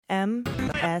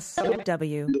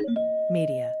MSW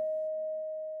Media.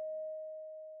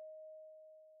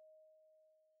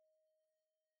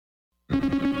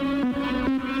 News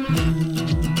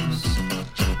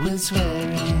with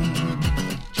swearing.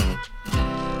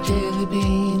 Daily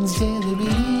beans, daily beans.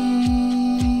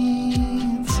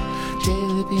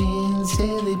 Daily beans,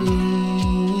 daily beans.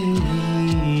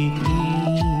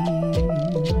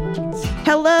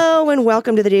 Hello and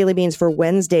welcome to the Daily Beans for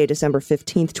Wednesday, December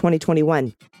 15th,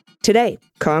 2021. Today,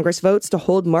 Congress votes to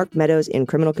hold Mark Meadows in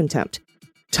criminal contempt.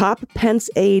 Top Pence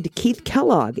aide Keith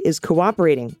Kellogg is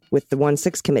cooperating with the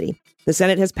 1-6 committee. The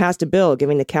Senate has passed a bill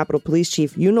giving the Capitol Police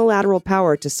Chief unilateral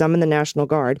power to summon the National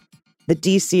Guard. The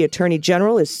D.C. Attorney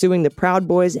General is suing the Proud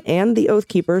Boys and the Oath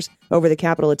Keepers over the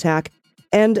Capitol attack.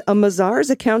 And a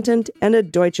Mazars accountant and a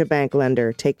Deutsche Bank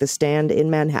lender take the stand in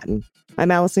Manhattan.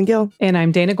 I'm Allison Gill. And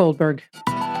I'm Dana Goldberg.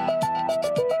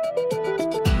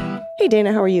 Hey,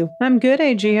 Dana, how are you? I'm good,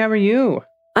 AG. How are you?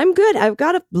 I'm good. I've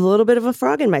got a little bit of a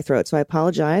frog in my throat, so I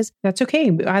apologize. That's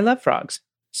okay. I love frogs.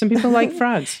 Some people like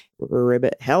frogs.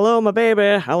 Ribbit. Hello, my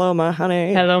baby. Hello, my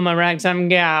honey. Hello, my ragtime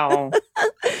gal.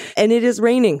 And it is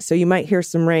raining, so you might hear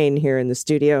some rain here in the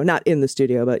studio. Not in the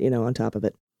studio, but, on top of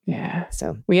it. Yeah.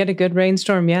 So we had a good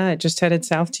rainstorm. Yeah, it just headed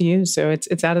south to you. So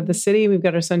it's out of the city. We've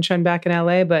got our sunshine back in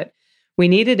LA, but we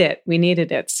needed it.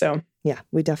 So yeah,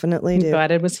 we definitely do. I'm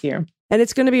glad it was here. And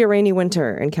it's going to be a rainy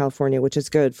winter in California, which is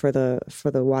good for the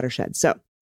watershed. So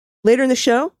later in the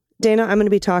show, Dana, I'm going to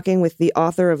be talking with the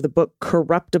author of the book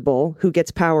Corruptible, Who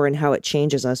Gets Power and How It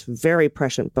Changes Us. Very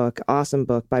prescient book, awesome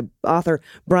book by author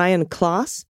Brian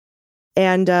Klaas.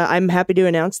 And I'm happy to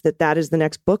announce that is the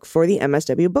next book for the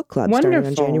MSW Book Club.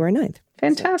 Wonderful. Starting on January 9th.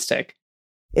 Fantastic.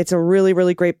 So it's a really,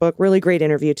 really great book, really great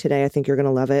interview today. I think you're going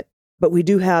to love it. But we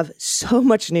do have so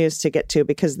much news to get to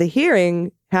because the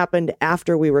hearing happened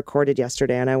after we recorded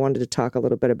yesterday, and I wanted to talk a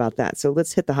little bit about that. So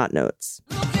let's hit the hot notes.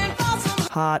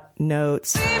 Hot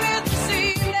notes.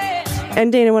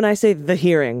 And Dana, when I say the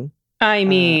hearing... I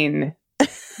mean,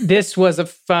 this was a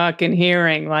fucking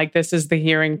hearing. Like, this is the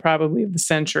hearing probably of the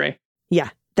century. Yeah,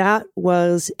 that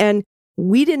was... And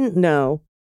we didn't know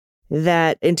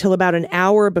that until about an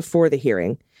hour before the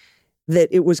hearing that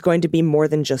it was going to be more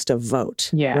than just a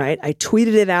vote. Yeah. Right? I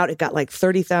tweeted it out. It got like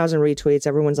 30,000 retweets.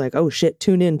 Everyone's like, oh shit,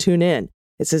 tune in.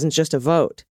 This isn't just a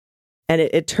vote. And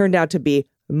it turned out to be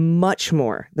much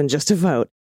more than just a vote.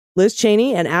 Liz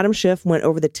Cheney and Adam Schiff went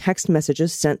over the text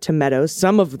messages sent to Meadows,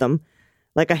 some of them,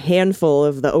 like a handful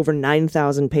of the over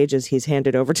 9,000 pages he's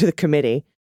handed over to the committee.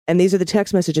 And these are the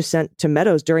text messages sent to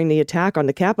Meadows during the attack on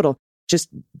the Capitol, just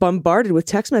bombarded with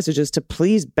text messages to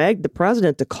please beg the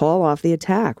president to call off the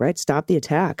attack, right? Stop the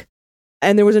attack.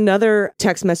 And there was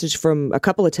a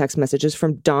couple of text messages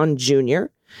from Don Jr.,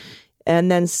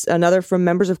 and then another from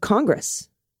members of Congress.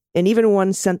 And even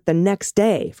one sent the next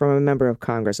day from a member of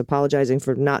Congress apologizing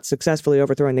for not successfully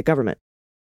overthrowing the government.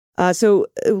 So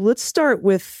let's start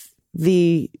with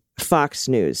the Fox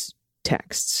News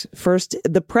texts. First,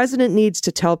 the president needs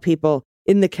to tell people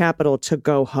in the Capitol to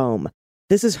go home.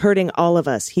 This is hurting all of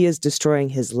us. He is destroying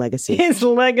his legacy. His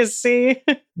legacy.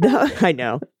 I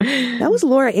know. That was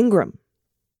Laura Ingraham,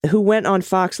 who went on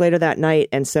Fox later that night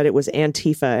and said it was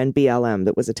Antifa and BLM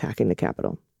that was attacking the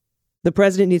Capitol. The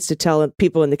president needs to tell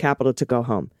people in the Capitol to go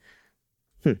home.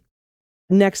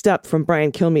 Next up from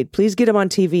Brian Kilmeade, please get him on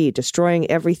TV,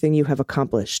 destroying everything you have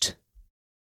accomplished.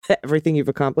 Everything you've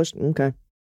accomplished? Okay.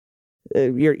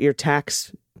 Your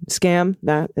tax scam,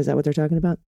 is that what they're talking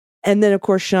about? And then, of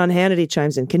course, Sean Hannity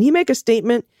chimes in. Can he make a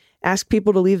statement, ask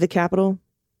people to leave the Capitol?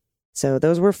 So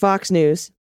those were Fox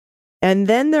News. And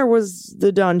then there was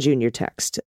the Don Jr.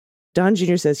 text. Don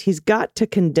Jr. says he's got to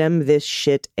condemn this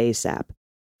shit ASAP.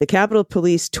 The Capitol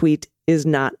Police tweet is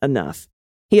not enough.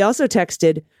 He also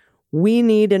texted, we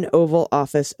need an Oval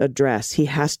Office address. He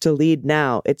has to lead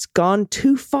now. It's gone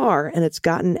too far and it's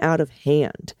gotten out of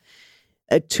hand.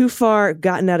 Too far,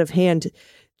 gotten out of hand.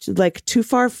 Like, too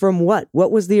far from what?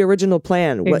 What was the original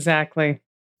plan? Exactly.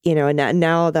 And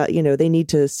now that, they need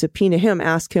to subpoena him,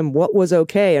 ask him what was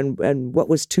okay and what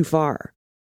was too far.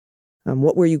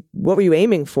 What were you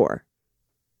aiming for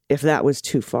if that was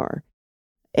too far?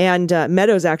 And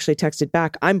Meadows actually texted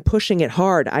back, I'm pushing it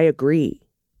hard. I agree,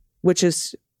 which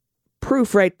is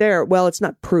proof right there. Well, it's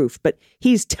not proof, but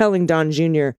he's telling Don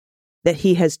Jr. that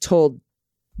he has told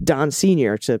Don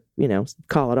Sr. to,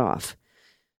 call it off.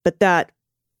 But that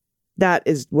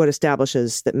is what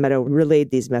establishes that Meadows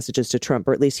relayed these messages to Trump,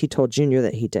 or at least he told Jr.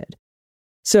 that he did.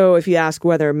 So if you ask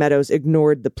whether Meadows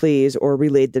ignored the pleas or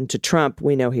relayed them to Trump,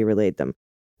 we know he relayed them.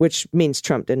 which means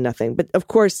Trump did nothing. But of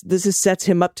course, sets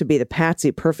him up to be the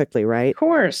patsy perfectly, right? Of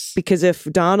course. Because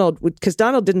Donald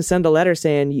didn't send a letter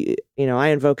saying, I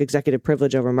invoke executive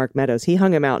privilege over Mark Meadows. He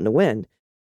hung him out in the wind.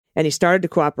 And he started to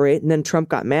cooperate, and then Trump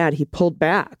got mad. He pulled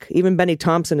back. Even Benny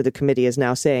Thompson of the committee is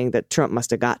now saying that Trump must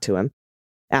have got to him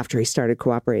after he started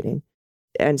cooperating.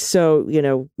 And so,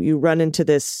 you run into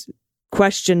this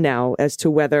question now as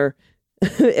to whether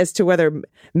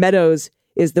Meadows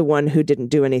is the one who didn't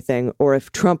do anything, or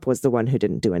if Trump was the one who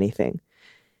didn't do anything.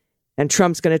 And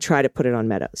Trump's going to try to put it on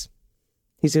Meadows.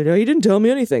 He said, "No, you didn't tell me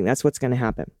anything." That's what's going to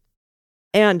happen.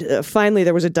 And finally,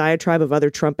 there was a diatribe of other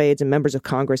Trump aides and members of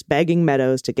Congress begging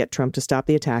Meadows to get Trump to stop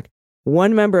the attack.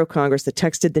 One member of Congress that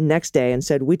texted the next day and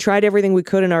said, "We tried everything we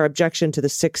could in our objection to the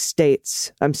 6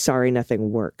 states. I'm sorry,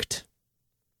 nothing worked."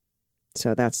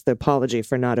 So that's the apology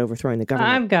for not overthrowing the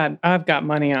government. I've got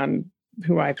money on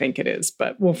who I think it is,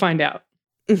 but we'll find out.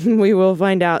 We will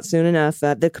find out soon enough.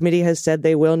 The committee has said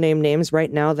they will name names.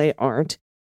 Right now, they aren't.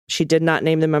 She did not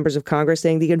name the members of Congress,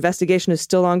 saying the investigation is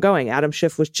still ongoing. Adam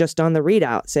Schiff was just on the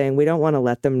readout saying we don't want to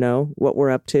let them know what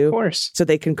we're up to. Of course. So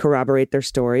they can corroborate their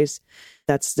stories.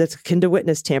 That's akin to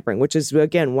witness tampering, which is,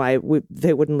 again, why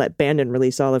they wouldn't let Bannon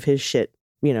release all of his shit,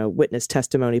 witness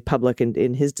testimony public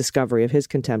in his discovery of his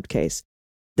contempt case.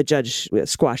 The judge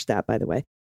squashed that, by the way.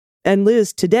 And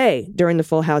Liz, today, during the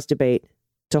full House debate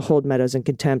to hold Meadows in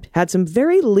contempt, had some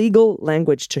very legal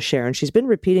language to share, and she's been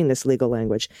repeating this legal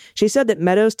language. She said that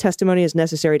Meadows' testimony is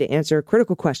necessary to answer a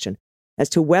critical question as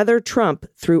to whether Trump,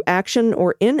 through action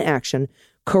or inaction,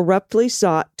 corruptly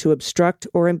sought to obstruct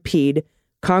or impede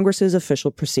Congress's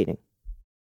official proceeding.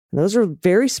 And those are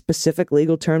very specific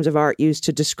legal terms of art used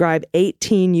to describe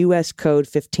 18 U.S. Code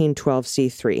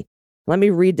 1512c3. Let me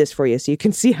read this for you so you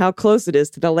can see how close it is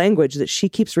to the language that she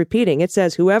keeps repeating. It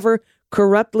says, whoever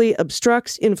corruptly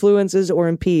obstructs, influences, or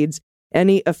impedes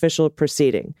any official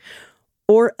proceeding,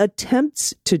 or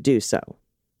attempts to do so,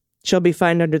 shall be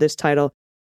fined under this title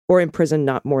or imprisoned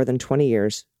not more than 20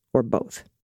 years, or both.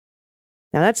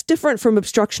 Now, that's different from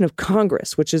obstruction of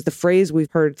Congress, which is the phrase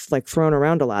we've heard thrown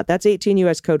around a lot. That's 18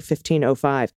 U.S. Code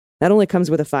 1505. That only comes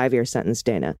with a 5-year sentence,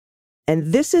 Dana.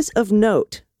 And this is of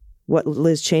note, what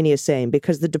Liz Cheney is saying,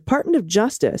 because the Department of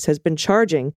Justice has been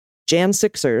charging Jan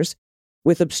 6ers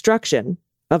with obstruction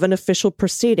of an official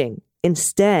proceeding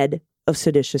instead of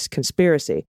seditious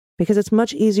conspiracy, because it's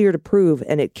much easier to prove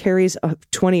and it carries a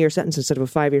 20-year sentence instead of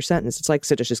a 5-year sentence. It's like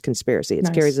seditious conspiracy.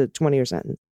 It carries a 20-year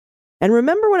sentence. And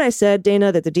remember when I said,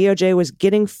 Dana, that the DOJ was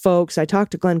getting folks, I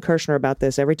talked to Glenn Kirshner about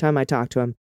this every time I talk to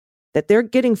him, that they're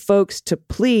getting folks to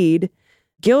plead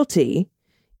guilty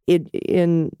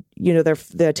in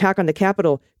the attack on the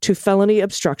Capitol to felony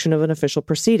obstruction of an official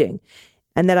proceeding.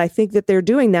 And that I think that they're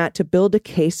doing that to build a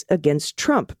case against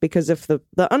Trump, because if the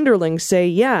underlings say,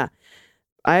 yeah,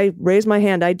 I raised my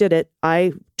hand, I did it,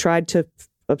 I tried to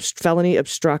felony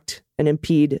obstruct and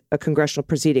impede a congressional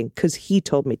proceeding because he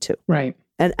told me to. Right.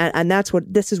 And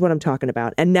this is what I'm talking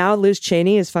about. And now Liz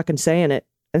Cheney is fucking saying it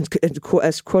and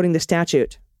quoting the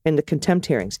statute in the contempt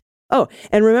hearings. Oh,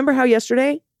 and remember how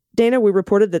yesterday, Dana, we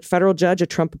reported that federal judge, a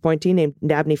Trump appointee named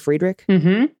Dabney Friedrich,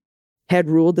 had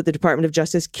ruled that the Department of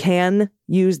Justice can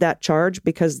use that charge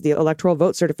because the electoral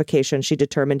vote certification, she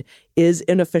determined, is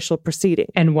an official proceeding.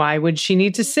 And why would she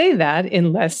need to say that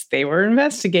unless they were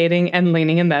investigating and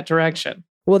leaning in that direction?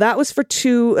 Well, that was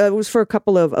for a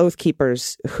couple of oath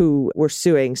keepers who were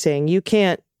suing, saying you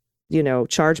can't,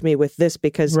 charge me with this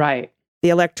because the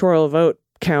electoral vote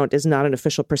count is not an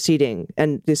official proceeding.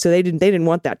 And so they didn't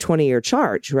want that 20-year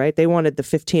charge, right? They wanted the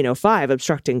 1505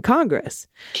 obstructing Congress.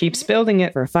 Keeps building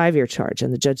it. For a 5-year charge.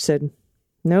 And the judge said,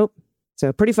 nope.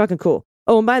 So pretty fucking cool.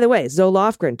 Oh, and by the way, Zoe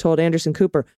Lofgren told Anderson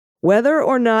Cooper, whether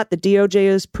or not the DOJ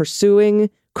is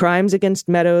pursuing crimes against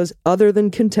Meadows other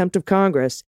than contempt of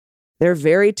Congress, they're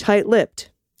very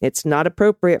tight-lipped. It's not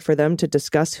appropriate for them to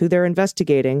discuss who they're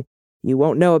investigating. You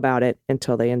won't know about it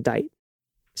until they indict.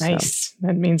 Nice. So,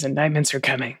 that means indictments are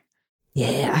coming.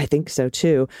 Yeah, I think so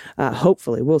too.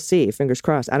 Hopefully, we'll see. Fingers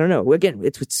crossed. I don't know. Again,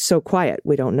 it's so quiet.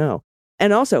 We don't know.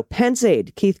 And also, Pence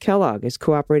aide Keith Kellogg is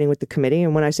cooperating with the committee.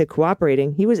 And when I say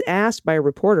cooperating, he was asked by a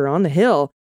reporter on the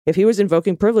Hill if he was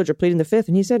invoking privilege or pleading the fifth.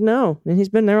 And he said no. And he's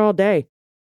been there all day.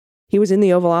 He was in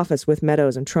the Oval Office with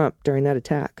Meadows and Trump during that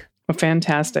attack. Well,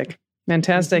 fantastic.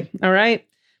 Fantastic. All right.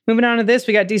 Moving on to this,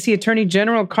 we got D.C. Attorney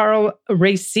General Karl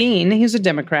Racine. He's a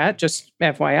Democrat, just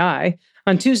FYI.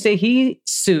 On Tuesday, he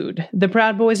sued the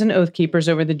Proud Boys and Oath Keepers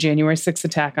over the January 6th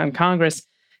attack on Congress,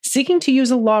 seeking to use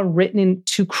a law written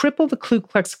to cripple the Ku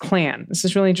Klux Klan. This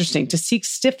is really interesting, to seek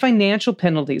stiff financial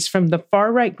penalties from the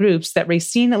far-right groups that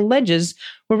Racine alleges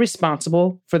were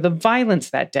responsible for the violence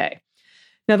that day.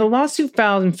 Now, the lawsuit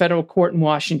filed in federal court in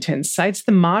Washington cites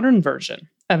the modern version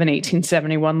of an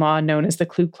 1871 law known as the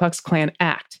Ku Klux Klan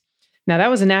Act. Now, that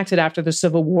was enacted after the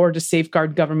Civil War to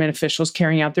safeguard government officials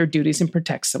carrying out their duties and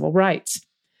protect civil rights.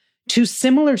 Two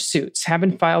similar suits have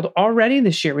been filed already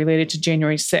this year related to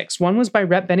January 6th. One was by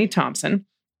Rep. Benny Thompson,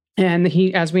 and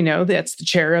he, as we know, that's the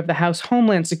chair of the House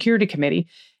Homeland Security Committee.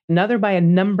 Another by a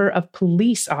number of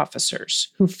police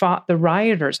officers who fought the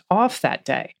rioters off that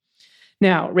day.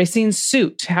 Now, Racine's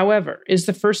suit, however, is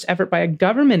the first effort by a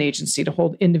government agency to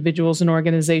hold individuals and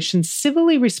organizations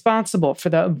civilly responsible for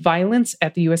the violence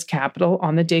at the U.S. Capitol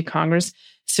on the day Congress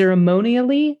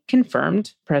ceremonially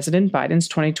confirmed President Biden's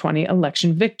 2020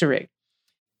 election victory.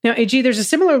 Now, AG, there's a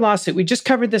similar lawsuit. We just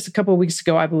covered this a couple of weeks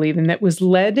ago, I believe, and that was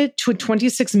led to a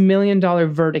 $26 million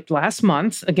verdict last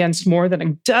month against more than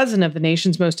a dozen of the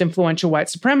nation's most influential white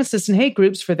supremacists and hate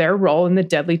groups for their role in the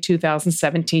deadly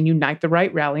 2017 Unite the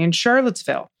Right rally in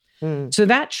Charlottesville. So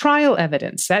that trial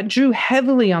evidence, that drew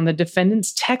heavily on the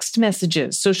defendants' text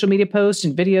messages, social media posts,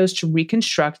 and videos to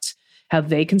reconstruct how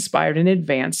they conspired in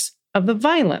advance of the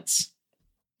violence.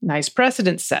 Nice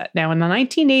precedent set. Now, in the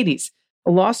 1980s, a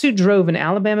lawsuit drove an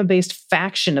Alabama-based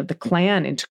faction of the Klan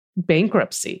into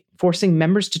bankruptcy, forcing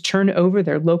members to turn over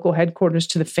their local headquarters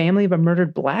to the family of a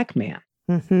murdered Black man.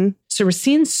 So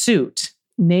Racine's suit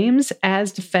names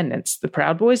as defendants the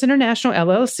Proud Boys International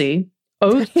LLC,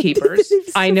 Oath Keepers.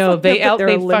 I know, they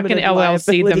fucking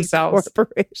LLC themselves.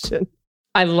 Corporation.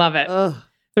 I love it. Ugh.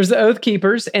 There's the Oath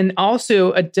Keepers and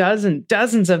also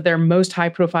dozens of their most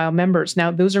high-profile members. Now,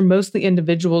 those are mostly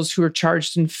individuals who are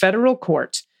charged in federal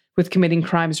court with committing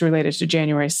crimes related to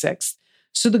January 6th.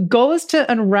 So the goal is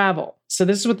to unravel. So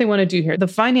this is what they want to do here. The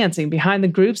financing behind the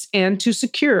groups and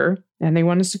they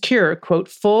want to secure, quote,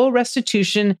 full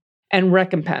restitution and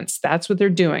recompense. That's what they're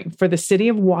doing for the city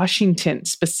of Washington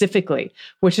specifically,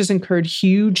 which has incurred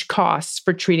huge costs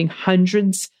for treating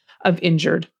hundreds of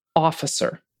injured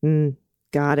officers.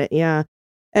 Got it. Yeah.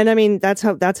 And I mean, that's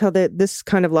how this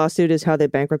kind of lawsuit is how they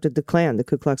bankrupted the Klan, the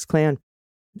Ku Klux Klan.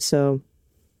 So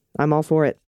I'm all for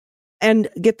it. And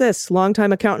get this,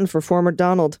 longtime accountant for former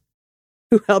Donald,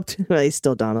 who helped, well, he's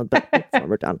still Donald, but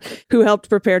former Donald, who helped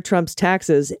prepare Trump's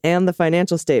taxes and the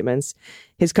financial statements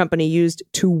his company used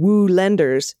to woo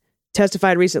lenders,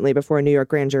 testified recently before a New York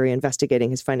grand jury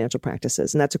investigating his financial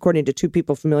practices. And that's according to two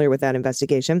people familiar with that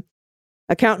investigation.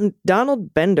 Accountant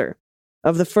Donald Bender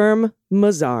of the firm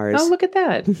Mazars. Oh, look at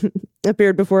that.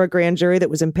 Appeared before a grand jury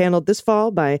that was impaneled this fall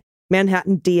by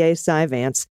Manhattan DA Cy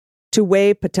Vance to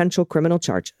weigh potential criminal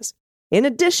charges. In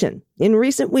addition, in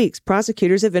recent weeks,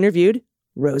 prosecutors have interviewed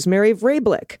Rosemary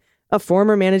Vrablick, a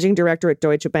former managing director at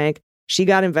Deutsche Bank. She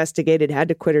got investigated, had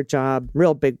to quit her job.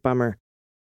 Real big bummer.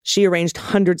 She arranged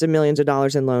hundreds of millions of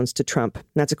dollars in loans to Trump.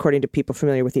 That's according to people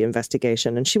familiar with the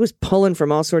investigation. And she was pulling from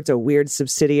all sorts of weird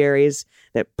subsidiaries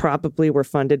that probably were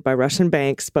funded by Russian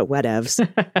banks, but whatevs.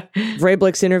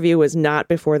 Vrablick's interview was not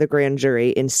before the grand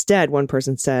jury. Instead, one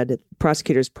person said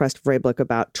prosecutors pressed Vrablick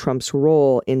about Trump's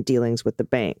role in dealings with the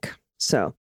bank.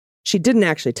 So she didn't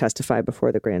actually testify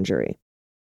before the grand jury.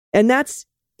 And that's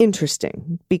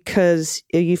interesting because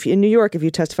if in New York, if you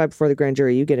testify before the grand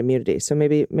jury, you get immunity. So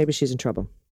maybe she's in trouble.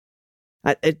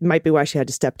 It might be why she had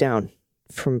to step down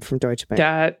from Deutsche Bank.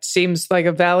 That seems like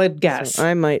a valid guess. So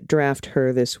I might draft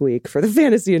her this week for the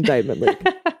Fantasy Indictment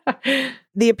League.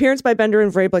 The appearance by Bender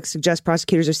and Vrablick suggests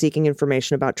prosecutors are seeking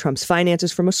information about Trump's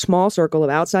finances from a small circle of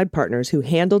outside partners who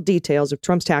handled details of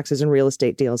Trump's taxes and real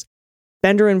estate deals.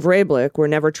 Bender and Vrablick were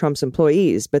never Trump's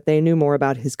employees, but they knew more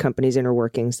about his company's inner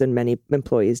workings than many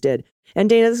employees did. And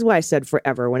Dana, this is why I said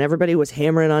forever, when everybody was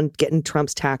hammering on getting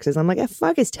Trump's taxes, I'm like,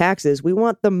 fuck his taxes. We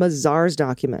want the Mazars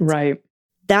documents. Right.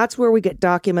 That's where we get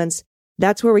documents.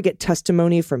 That's where we get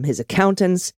testimony from his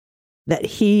accountants that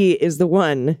he is the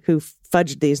one who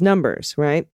fudged these numbers,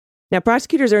 right? Now,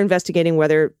 prosecutors are investigating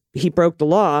whether he broke the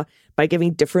law by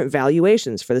giving different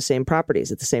valuations for the same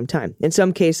properties at the same time. In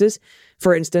some cases,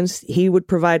 for instance, he would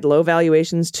provide low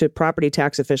valuations to property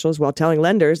tax officials while telling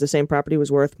lenders the same property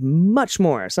was worth much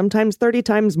more, sometimes 30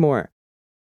 times more.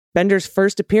 Bender's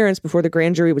first appearance before the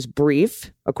grand jury was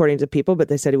brief, according to people, but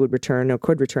they said he would return or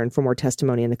could return for more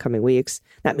testimony in the coming weeks.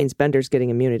 That means Bender's getting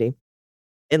immunity,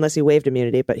 unless he waived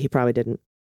immunity, but he probably didn't.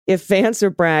 If Vance or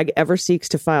Bragg ever seeks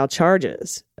to file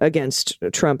charges against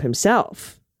Trump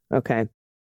himself, okay,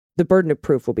 the burden of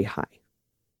proof will be high.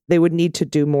 They would need to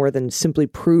do more than simply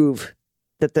prove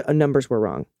that the numbers were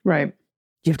wrong. Right.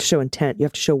 You have to show intent. You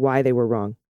have to show why they were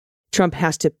wrong. Trump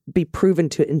has to be proven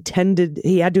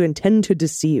he had to intend to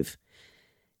deceive.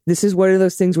 This is one of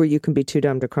those things where you can be too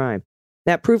dumb to crime.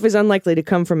 That proof is unlikely to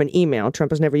come from an email.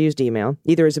 Trump has never used email,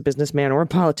 either as a businessman or a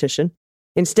politician.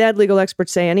 Instead, legal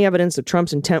experts say any evidence of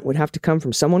Trump's intent would have to come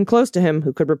from someone close to him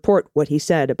who could report what he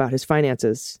said about his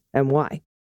finances and why.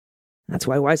 That's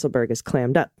why Weisselberg is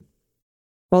clammed up.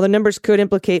 While the numbers could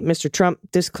implicate Mr. Trump,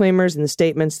 disclaimers in the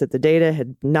statements that the data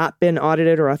had not been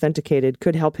audited or authenticated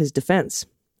could help his defense.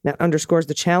 That underscores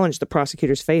the challenge the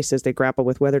prosecutors face as they grapple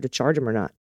with whether to charge him or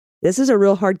not. This is a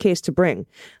real hard case to bring.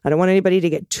 I don't want anybody to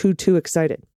get too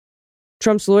excited.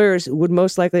 Trump's lawyers would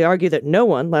most likely argue that no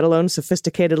one, let alone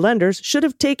sophisticated lenders, should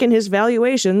have taken his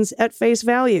valuations at face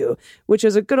value, which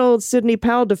is a good old Sidney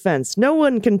Powell defense. No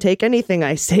one can take anything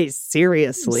I say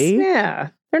seriously. Yeah,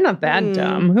 they're not that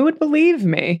dumb. Who would believe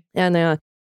me? And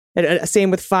same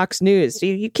with Fox News.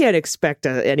 You can't expect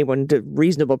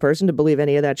reasonable person to believe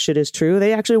any of that shit is true.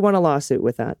 They actually won a lawsuit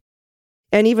with that.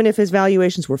 And even if his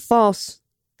valuations were false,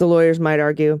 the lawyers might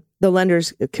argue, the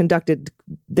lenders conducted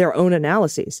their own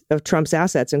analyses of Trump's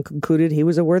assets and concluded he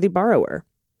was a worthy borrower.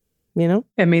 You know?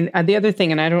 I mean, the other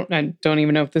thing, and I don't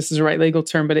even know if this is the right legal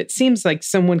term, but it seems like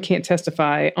someone can't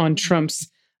testify on Trump's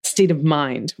state of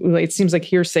mind. It seems like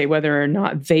hearsay whether or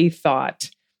not they thought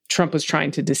Trump was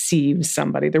trying to deceive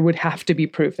somebody. There would have to be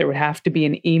proof. There would have to be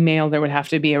an email. There would have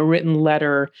to be a written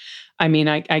letter. I mean,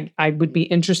 I would be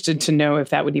interested to know if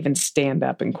that would even stand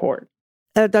up in court.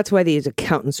 That's why these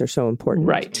accountants are so important.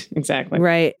 Right, exactly.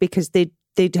 Right, because they'd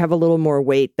have a little more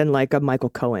weight than like a Michael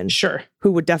Cohen. Sure.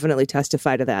 Who would definitely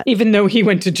testify to that. Even though he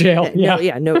went to jail.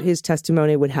 No, his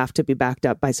testimony would have to be backed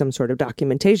up by some sort of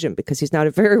documentation because he's not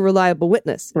a very reliable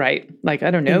witness. Right. Like,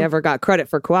 I don't know. He never got credit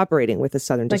for cooperating with the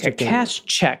Southern District. Like a cash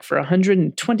check for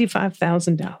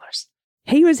 $125,000.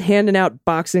 He was handing out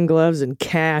boxing gloves and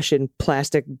cash in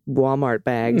plastic Walmart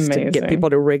bags to get people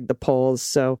to rig the polls.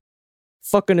 So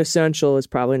fucking essential is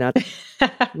probably not the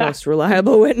most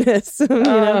reliable witness.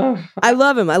 I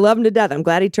love him. I love him to death. I'm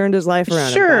glad he turned his life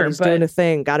around. Sure, he's doing a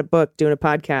thing, got a book, doing a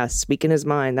podcast, speaking his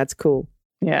mind. That's cool.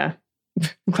 Yeah. I'm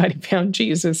glad he found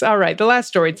Jesus. All right. The last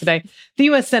story today. The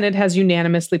U.S. Senate has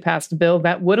unanimously passed a bill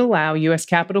that would allow U.S.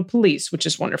 Capitol Police, which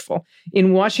is wonderful,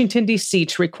 in Washington, D.C.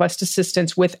 to request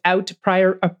assistance without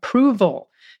prior approval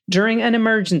during an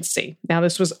emergency. Now,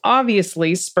 this was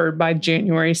obviously spurred by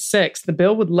January 6th. The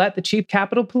bill would let the Chief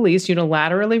Capitol Police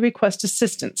unilaterally request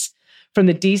assistance from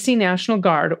the D.C. National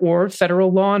Guard or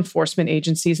federal law enforcement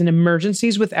agencies in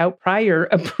emergencies without prior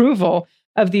approval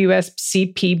of the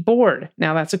USCP board.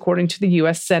 Now, that's according to the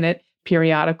U.S. Senate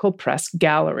periodical press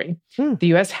gallery. The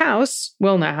U.S. House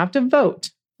will now have to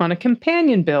vote on a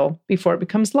companion bill before it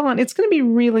becomes law. And it's going to be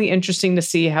really interesting to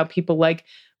see how people like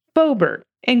Boebert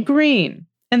and Green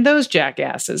and those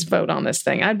jackasses vote on this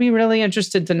thing. I'd be really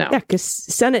interested to know. Yeah, because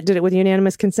Senate did it with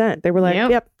unanimous consent. They were like,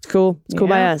 yep it's cool. It's cool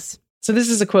by us. So this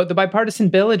is a quote. The bipartisan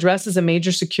bill addresses a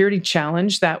major security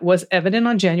challenge that was evident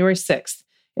on January 6th.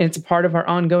 And it's a part of our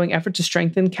ongoing effort to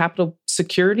strengthen Capitol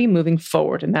security moving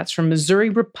forward. And that's from Missouri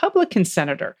Republican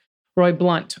Senator Roy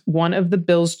Blunt, one of the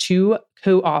bill's two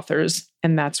co-authors.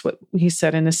 And that's what he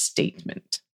said in a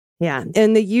statement. Yeah.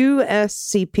 And the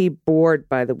USCP board,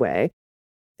 by the way,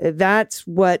 that's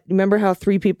what, remember how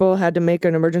 3 people had to make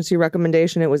an emergency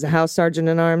recommendation? It was the House Sergeant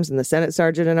at Arms and the Senate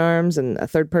Sergeant at Arms and a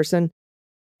third person.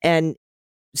 And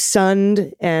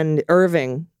Sund and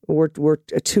Irving were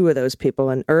 2 of those people.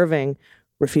 And Irving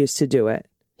refused to do it.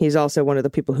 He's also one of the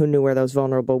people who knew where those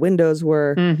vulnerable windows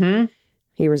were. Mm-hmm.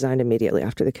 He resigned immediately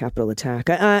after the Capitol attack.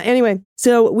 Anyway,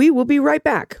 so we will be right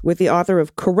back with the author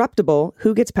of Corruptible,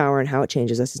 Who Gets Power and How It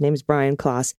Changes Us. His name is Brian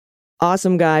Klaas.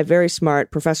 Awesome guy, very smart,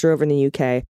 professor over in the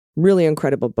UK. Really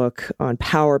incredible book on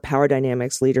power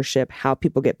dynamics, leadership, how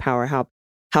people get power, how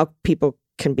people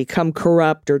can become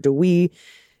corrupt, or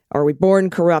are we born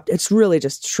corrupt? It's really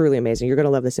just truly amazing. You're going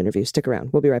to love this interview. Stick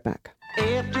around. We'll be right back.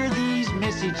 After these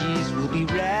messages, we'll be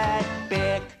right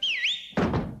back.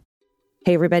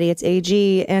 Hey everybody, it's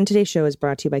AG, and today's show is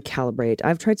brought to you by Calibrate.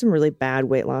 I've tried some really bad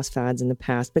weight loss fads in the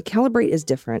past, but Calibrate is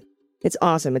different. It's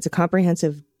awesome. It's a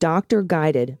comprehensive,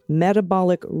 doctor-guided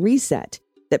metabolic reset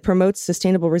that promotes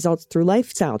sustainable results through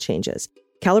lifestyle changes.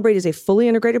 Calibrate is a fully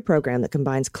integrated program that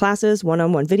combines classes,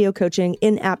 one-on-one video coaching,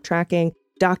 in-app tracking,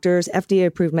 doctors,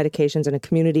 FDA-approved medications, and a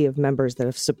community of members that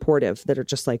are supportive, that are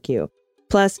just like you.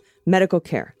 Plus, medical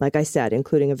care, like I said,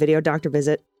 including a video doctor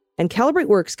visit. And Calibrate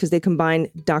works because they combine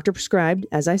doctor-prescribed,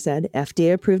 as I said,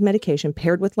 FDA-approved medication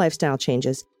paired with lifestyle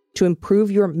changes to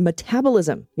improve your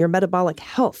metabolism, your metabolic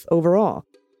health overall.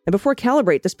 And before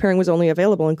Calibrate, this pairing was only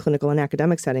available in clinical and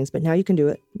academic settings, but now you can do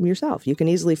it yourself. You can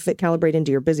easily fit Calibrate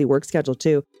into your busy work schedule,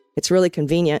 too. It's really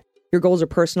convenient. Your goals are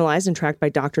personalized and tracked by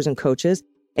doctors and coaches.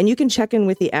 And you can check in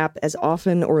with the app as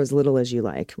often or as little as you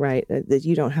like, right?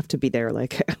 You don't have to be there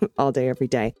like all day, every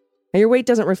day. Now, your weight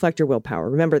doesn't reflect your willpower.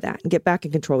 Remember that. And get back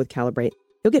in control with Calibrate.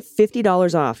 You'll get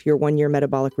 $50 off your 1-year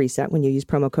metabolic reset when you use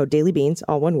promo code DailyBeans,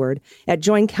 all one word, at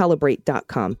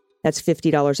joincalibrate.com. That's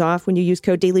 $50 off when you use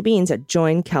code DailyBeans at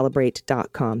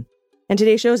joincalibrate.com. And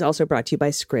today's show is also brought to you by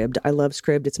Scribd. I love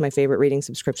Scribd. It's my favorite reading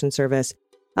subscription service.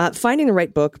 Finding the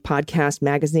right book, podcast,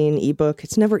 magazine, ebook,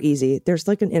 it's never easy. There's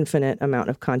like an infinite amount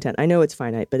of content. I know it's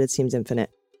finite, but it seems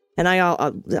infinite. And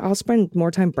I'll spend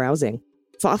more time browsing.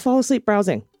 I'll fall asleep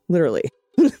browsing, literally.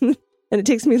 And it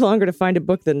takes me longer to find a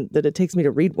book than it takes me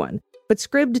to read one. But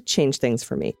Scribd changed things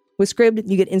for me. With Scribd,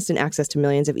 you get instant access to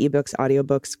millions of ebooks,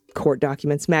 audiobooks, court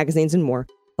documents, magazines, and more,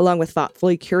 along with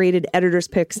thoughtfully curated editor's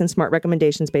picks and smart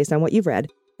recommendations based on what you've read.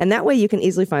 And that way you can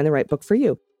easily find the right book for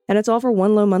you. And it's all for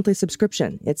one low monthly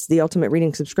subscription. It's the ultimate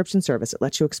reading subscription service. It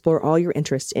lets you explore all your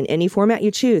interests in any format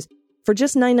you choose for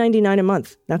just $9.99 a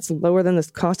month. That's lower than the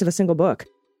cost of a single book.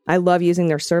 I love using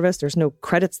their service. There's no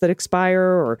credits that expire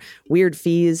or weird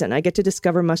fees, and I get to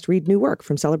discover must-read new work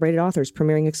from celebrated authors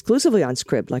premiering exclusively on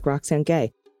Scribd, like Roxane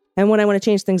Gay. And when I want to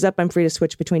change things up, I'm free to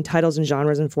switch between titles and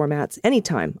genres and formats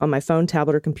anytime on my phone,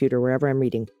 tablet, or computer, wherever I'm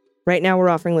reading. Right now, we're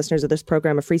offering listeners of this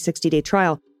program a free 60-day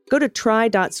trial. Go to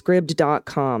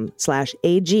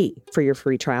try.scribd.com/AG for your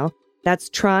free trial. That's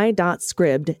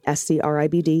try.scribd,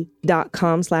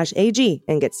 SCRIBD.com/AG,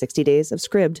 and get 60 days of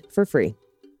Scribd for free.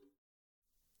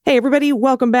 Hey, everybody,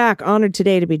 welcome back. Honored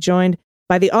today to be joined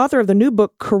by the author of the new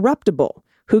book, Corruptible: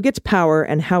 Who Gets Power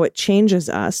and How It Changes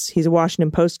Us. He's a Washington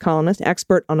Post columnist,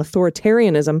 expert on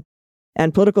authoritarianism,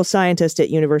 and political scientist at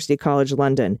University College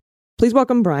London. Please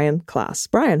welcome Brian Klaas.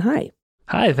 Brian, hi.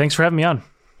 Hi, thanks for having me on.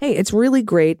 Hey, it's really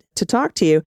great to talk to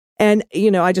you. And,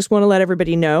 I just want to let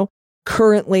everybody know,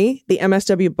 currently, the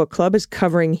MSW Book Club is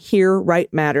covering Here,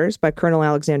 Right Matters by Colonel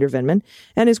Alexander Vindman.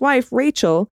 And his wife,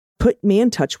 Rachel, put me in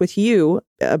touch with you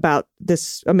about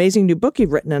this amazing new book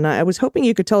you've written. And I was hoping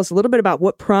you could tell us a little bit about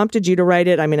what prompted you to write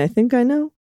it. I mean, I think I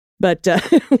know, but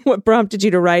what prompted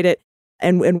you to write it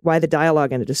and why the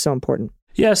dialogue in it is so important.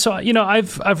 Yeah, so,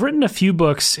 I've written a few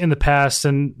books in the past,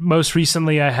 and most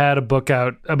recently I had a book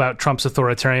out about Trump's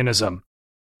authoritarianism.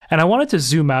 And I wanted to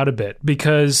zoom out a bit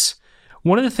because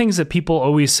one of the things that people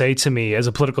always say to me as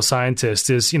a political scientist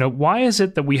is, why is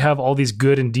it that we have all these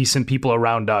good and decent people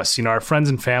around us? Our friends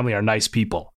and family are nice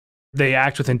people. They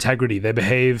act with integrity. They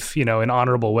behave, in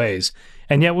honorable ways.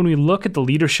 And yet when we look at the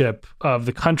leadership of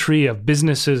the country, of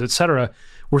businesses, et cetera,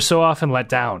 we're so often let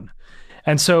down.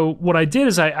 And so what I did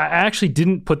is I actually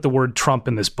didn't put the word Trump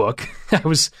in this book. I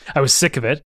was sick of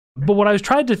it. But what I was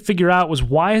trying to figure out was,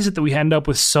 why is it that we end up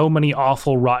with so many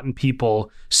awful, rotten people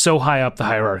so high up the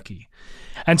hierarchy?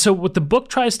 And so what the book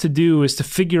tries to do is to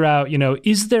figure out,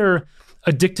 is there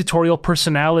a dictatorial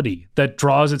personality that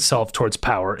draws itself towards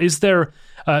power? Is there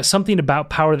something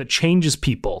about power that changes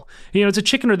people? It's a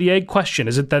chicken or the egg question.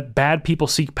 Is it that bad people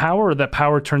seek power, or that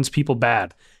power turns people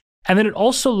bad? And then it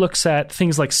also looks at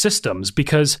things like systems,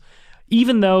 because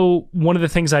even though one of the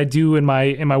things I do in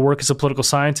my work as a political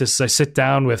scientist is I sit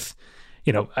down with,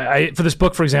 for this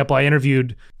book, for example, I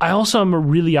also am a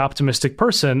really optimistic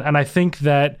person, and I think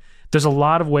that there's a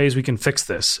lot of ways we can fix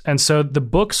this. And so the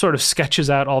book sort of sketches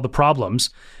out all the problems,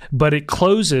 but it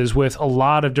closes with a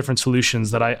lot of different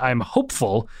solutions that I'm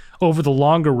hopeful over the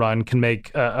longer run can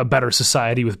make a better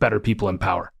society with better people in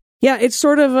power. Yeah, it's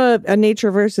sort of a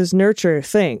nature versus nurture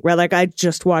thing, right? Like, I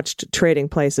just watched Trading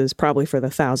Places probably for the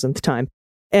 1,000th time.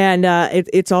 And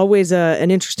it's always an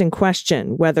interesting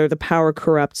question, whether the power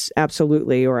corrupts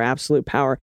absolutely or absolute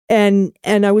power. And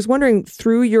I was wondering,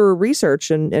 through your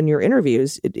research and your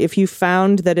interviews, if you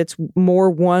found that it's more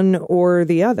one or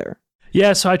the other.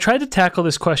 Yeah, so I tried to tackle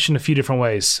this question a few different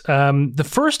ways. The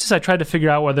first is I tried to figure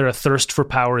out whether a thirst for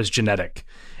power is genetic.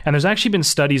 And there's actually been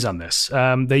studies on this.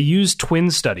 They use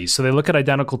twin studies. So they look at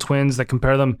identical twins, that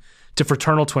compare them to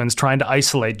fraternal twins, trying to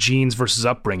isolate genes versus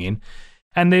upbringing.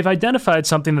 And they've identified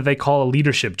something that they call a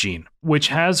leadership gene, which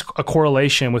has a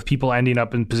correlation with people ending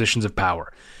up in positions of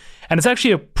power. And it's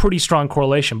actually a pretty strong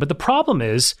correlation. But the problem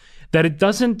is that it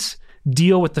doesn't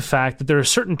deal with the fact that there are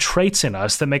certain traits in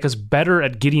us that make us better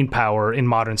at getting power in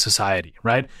modern society,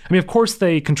 right? I mean, of course,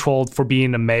 they controlled for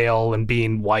being a male and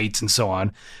being white and so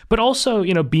on, but also,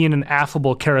 being an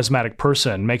affable, charismatic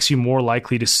person makes you more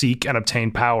likely to seek and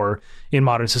obtain power in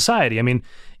modern society. I mean,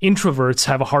 introverts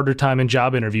have a harder time in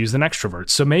job interviews than extroverts.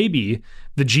 So maybe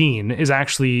the gene is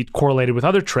actually correlated with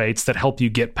other traits that help you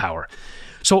get power.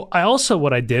 So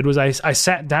what I did was I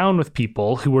sat down with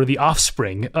people who were the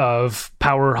offspring of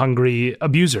power-hungry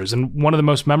abusers. And one of the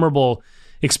most memorable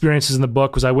experiences in the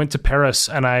book was I went to Paris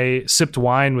and I sipped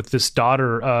wine with this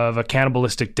daughter of a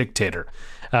cannibalistic dictator,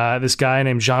 this guy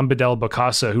named Jean Bedel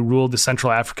Bokassa, who ruled the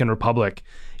Central African Republic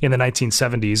in the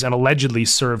 1970s and allegedly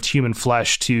served human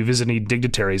flesh to visiting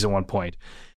dignitaries at one point.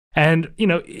 And,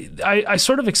 I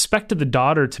sort of expected the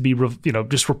daughter to be,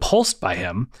 just repulsed by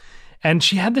him. And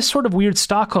she had this sort of weird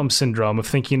Stockholm syndrome of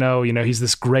thinking, he's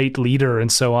this great leader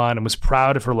and so on, and was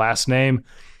proud of her last name.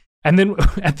 And then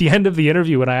at the end of the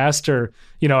interview, when I asked her,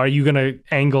 are you going to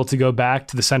angle to go back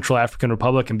to the Central African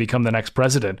Republic and become the next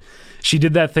president? She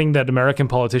did that thing that American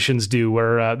politicians do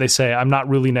where they say, I'm not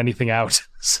ruling anything out.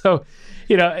 So,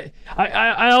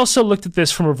 I also looked at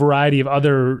this from a variety of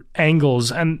other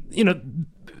angles and,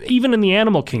 even in the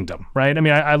animal kingdom, right? I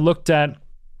mean, I looked at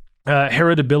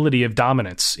heritability of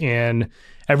dominance in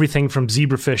everything from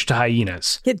zebrafish to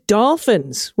hyenas. Yeah,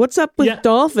 dolphins. What's up with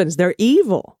dolphins? They're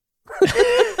evil.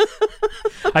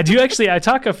 I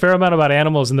talk a fair amount about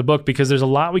animals in the book because there's a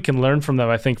lot we can learn from them,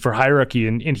 I think, for hierarchy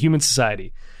in human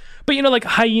society. But, like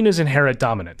hyenas inherit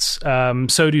dominance.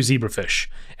 So do zebrafish.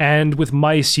 And with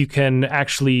mice, you can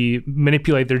actually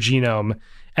manipulate their genome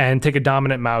and take a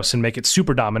dominant mouse and make it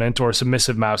super dominant, or a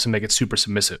submissive mouse and make it super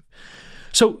submissive.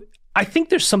 So I think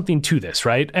there's something to this,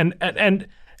 right? And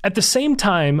at the same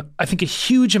time, I think a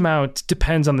huge amount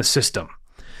depends on the system.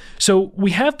 So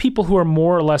we have people who are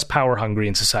more or less power hungry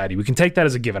in society. We can take that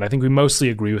as a given. I think we mostly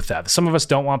agree with that. Some of us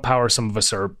don't want power. Some of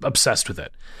us are obsessed with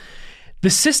it. The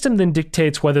system then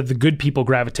dictates whether the good people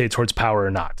gravitate towards power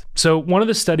or not. So one of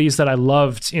the studies that I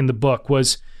loved in the book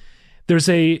was there's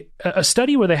a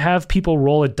study where they have people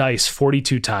roll a dice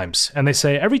 42 times. And they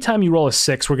say, every time you roll a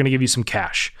 6, we're going to give you some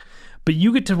cash. But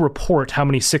you get to report how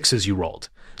many 6s you rolled.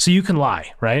 So you can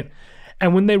lie, right?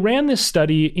 And when they ran this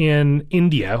study in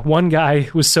India, one guy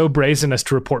was so brazen as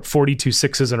to report 42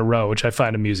 6s in a row, which I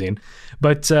find amusing.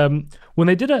 But when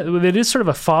they did sort of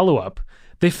a follow-up,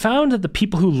 they found that the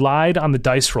people who lied on the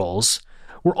dice rolls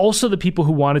were also the people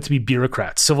who wanted to be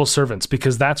bureaucrats, civil servants,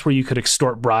 because that's where you could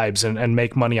extort bribes and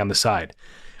make money on the side.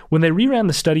 When they reran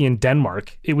the study in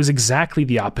Denmark, it was exactly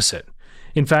the opposite.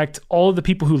 In fact, all of the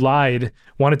people who lied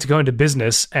wanted to go into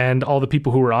business, and all the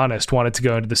people who were honest wanted to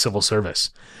go into the civil service.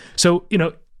 So,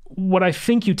 what I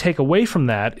think you take away from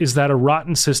that is that a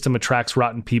rotten system attracts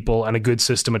rotten people, and a good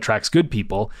system attracts good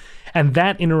people. And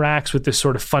that interacts with this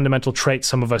sort of fundamental trait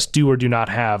some of us do or do not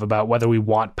have about whether we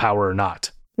want power or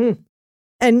not.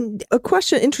 And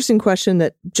interesting question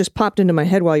that just popped into my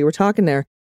head while you were talking there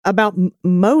about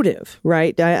motive,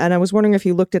 right? And I was wondering if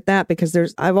you looked at that, because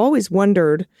I've always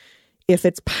wondered if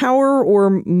it's power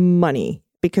or money,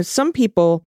 because some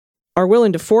people are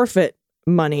willing to forfeit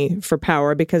money for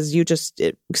power because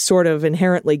it sort of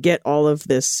inherently get all of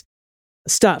this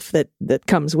stuff that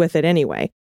comes with it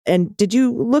anyway. And did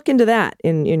you look into that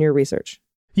in your research?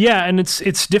 Yeah, and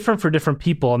it's different for different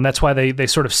people, and that's why they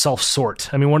sort of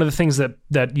self-sort. I mean, one of the things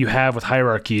that you have with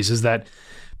hierarchies is that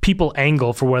people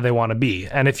angle for where they want to be.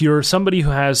 And if you're somebody who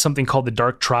has something called the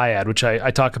dark triad, which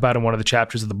I talk about in one of the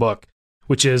chapters of the book,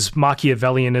 which is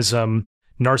Machiavellianism,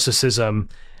 narcissism,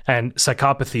 and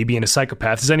psychopathy, being a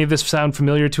psychopath. Does any of this sound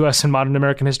familiar to us in modern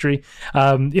American history?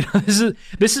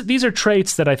 These are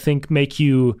traits that I think make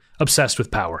you obsessed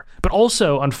with power, but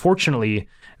also, unfortunately,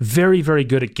 very, very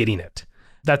good at getting it.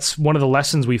 That's one of the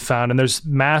lessons we've found, and there's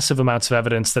massive amounts of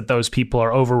evidence that those people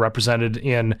are overrepresented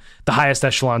in the highest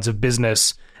echelons of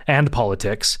business and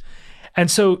politics. And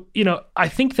so, I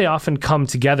think they often come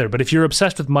together. But if you're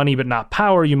obsessed with money but not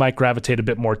power, you might gravitate a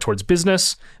bit more towards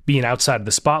business, being outside of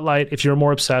the spotlight. If you're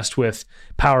more obsessed with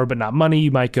power but not money, you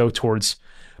might go towards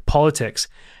politics.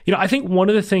 I think one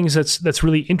of the things that's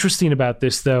really interesting about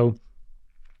this, though,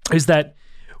 is that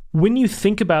when you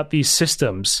think about these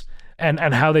systems and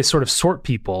how they sort of sort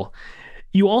people,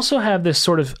 you also have this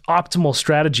sort of optimal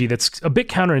strategy that's a bit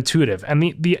counterintuitive. And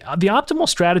the optimal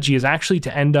strategy is actually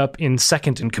to end up in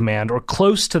second in command or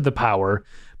close to the power,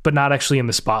 but not actually in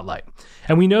the spotlight.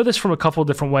 And we know this from a couple of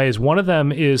different ways. One of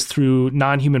them is through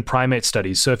non-human primate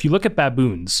studies. So if you look at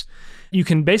baboons, you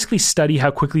can basically study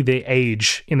how quickly they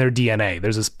age in their DNA.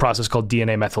 There's this process called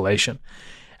DNA methylation.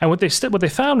 And what they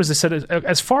found was they said,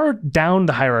 as far down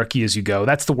the hierarchy as you go,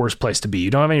 that's the worst place to be.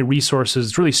 You don't have any resources.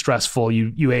 It's really stressful.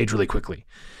 You age really quickly.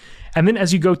 And then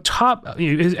as you go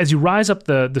as you rise up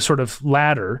the sort of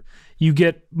ladder, you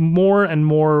get more and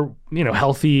more,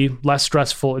 healthy, less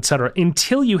stressful, et cetera,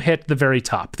 until you hit the very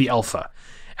top, the alpha.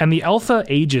 And the alpha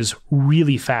ages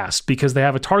really fast because they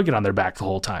have a target on their back the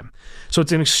whole time. So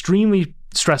it's an extremely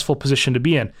stressful position to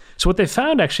be in. So what they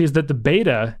found actually is that the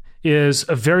beta is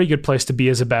a very good place to be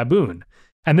as a baboon.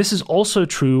 And this is also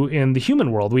true in the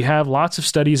human world. We have lots of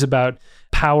studies about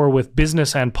power with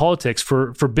business and politics.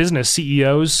 For business,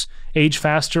 CEOs age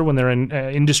faster when they're in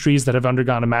industries that have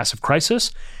undergone a massive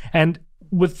crisis. And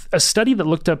with a study that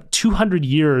looked up 200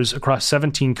 years across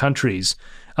 17 countries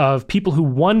of people who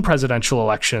won presidential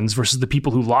elections versus the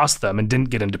people who lost them and didn't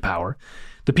get into power.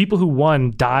 The people who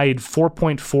won died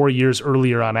 4.4 years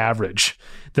earlier on average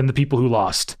than the people who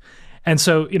lost. And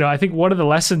so, I think one of the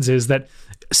lessons is that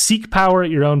seek power at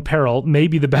your own peril.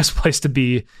 Maybe the best place to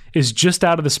be is just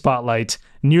out of the spotlight,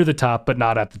 near the top, but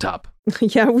not at the top.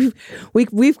 Yeah,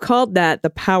 we've called that the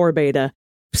power beta,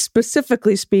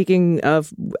 specifically speaking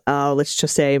of, let's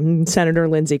just say, Senator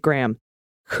Lindsey Graham,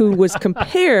 who was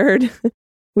compared,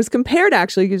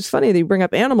 actually, it's funny that you bring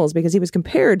up animals because he was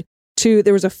compared to,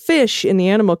 there was a fish in the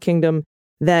animal kingdom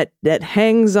that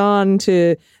hangs on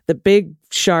to the big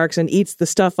sharks and eats the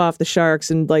stuff off the sharks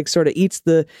and like sort of eats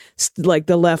the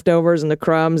leftovers and the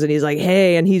crumbs. And he's like,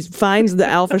 hey, and he finds the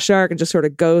alpha shark and just sort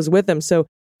of goes with him. So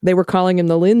they were calling him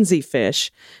the Lindsay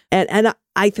fish. And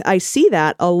I see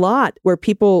that a lot where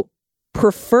people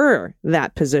prefer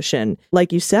that position.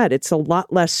 Like you said, it's a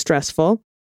lot less stressful,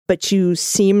 but you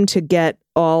seem to get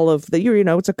all of the,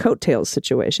 it's a coattails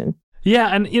situation. Yeah,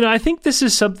 and I think this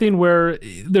is something where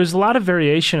there's a lot of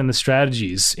variation in the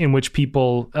strategies in which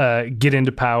people get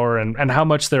into power and how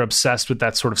much they're obsessed with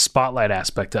that sort of spotlight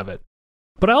aspect of it.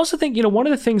 But I also think, one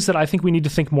of the things that I think we need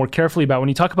to think more carefully about when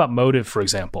you talk about motive, for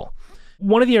example,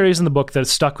 one of the areas in the book that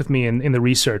stuck with me in the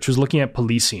research was looking at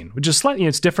policing, which is slightly,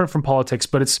 it's different from politics,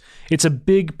 but it's a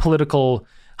big political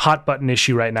hot button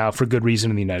issue right now for good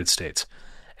reason in the United States.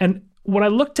 And what I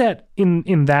looked at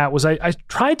in that was I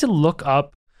tried to look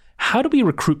up, how do we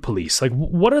recruit police? Like,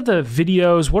 what are the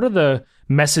videos? What are the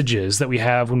messages that we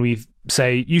have when we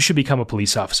say you should become a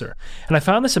police officer? And I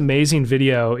found this amazing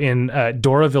video in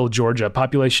Doraville, Georgia,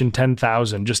 population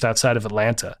 10,000, just outside of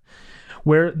Atlanta,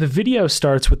 where the video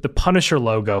starts with the Punisher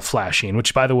logo flashing,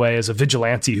 which, by the way, is a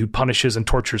vigilante who punishes and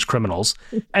tortures criminals.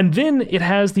 And then it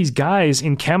has these guys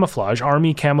in camouflage,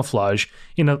 army camouflage,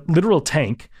 in a literal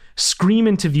tank, scream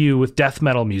into view with death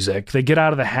metal music. They get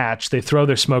out of the hatch, they throw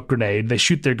their smoke grenade, they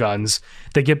shoot their guns,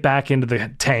 they get back into the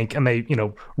tank, and they,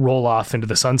 roll off into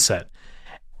the sunset.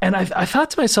 And I thought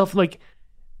to myself, like,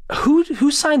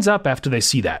 who signs up after they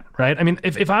see that, right? I mean,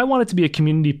 if I wanted to be a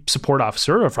community support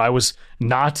officer, or if I was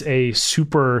not a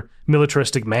super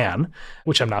militaristic man,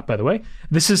 which I'm not, by the way,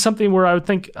 this is something where I would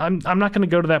think, I'm not going to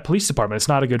go to that police department. It's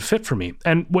not a good fit for me.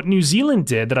 And what New Zealand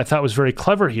did that I thought was very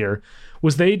clever here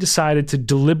was they decided to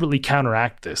deliberately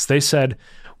counteract this. They said,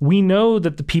 we know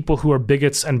that the people who are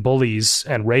bigots and bullies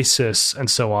and racists and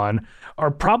so on are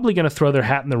probably going to throw their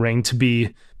hat in the ring to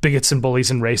be bigots and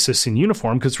bullies and racists in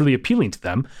uniform because it's really appealing to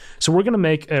them. So we're going to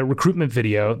make a recruitment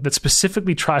video that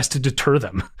specifically tries to deter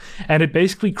them. And it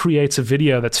basically creates a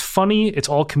video that's funny. It's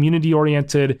all community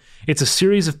oriented. It's a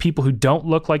series of people who don't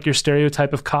look like your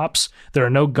stereotype of cops. There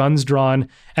are no guns drawn.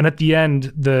 And at the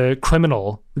end, the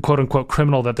criminal, the quote unquote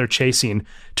criminal that they're chasing,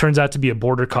 turns out to be a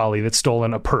border collie that's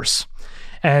stolen a purse.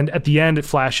 And at the end, it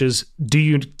flashes, do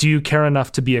you care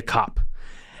enough to be a cop?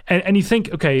 And you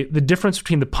think, okay, the difference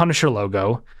between the Punisher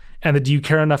logo and the do you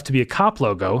care enough to be a cop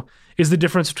logo is the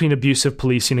difference between abusive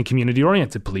policing and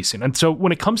community-oriented policing. And so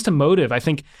when it comes to motive, I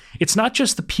think it's not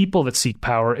just the people that seek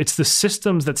power, it's the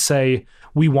systems that say,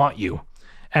 we want you,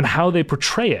 and how they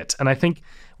portray it. And I think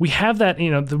we have that,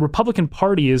 the Republican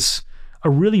Party is a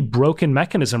really broken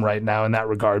mechanism right now in that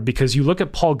regard, because you look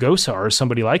at Paul Gosar or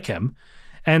somebody like him,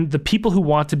 and the people who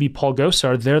want to be Paul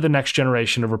Gosar, they're the next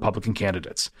generation of Republican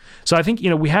candidates. So I think,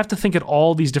 we have to think at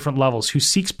all these different levels, who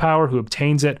seeks power, who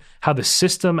obtains it, how the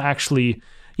system actually,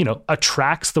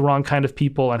 attracts the wrong kind of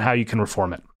people, and how you can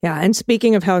reform it. Yeah. And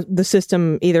speaking of how the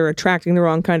system either attracting the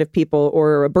wrong kind of people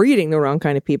or breeding the wrong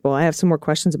kind of people, I have some more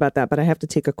questions about that, but I have to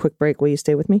take a quick break. Will you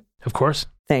stay with me? Of course.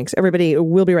 Thanks. Everybody,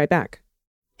 we'll be right back.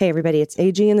 Hey, everybody, it's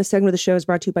AG, and this segment of the show is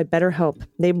brought to you by BetterHelp.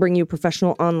 They bring you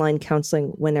professional online counseling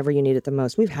whenever you need it the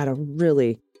most. We've had a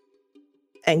really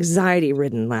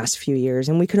anxiety-ridden last few years,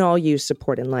 and we can all use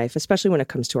support in life, especially when it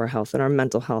comes to our health and our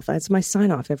mental health. That's my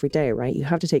sign-off every day, right? You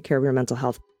have to take care of your mental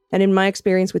health. And in my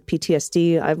experience with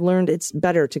PTSD, I've learned it's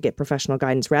better to get professional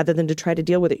guidance rather than to try to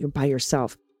deal with it by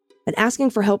yourself. And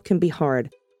asking for help can be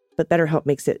hard, but BetterHelp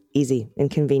makes it easy and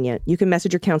convenient. You can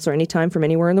message your counselor anytime from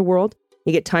anywhere in the world.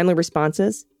 You get timely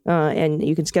responses, and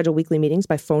you can schedule weekly meetings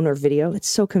by phone or video. It's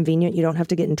so convenient. You don't have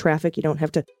to get in traffic. You don't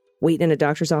have to wait in a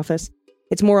doctor's office.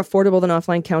 It's more affordable than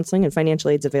offline counseling, and financial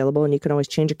aid's available, and you can always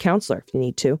change a counselor if you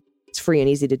need to. It's free and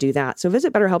easy to do that. So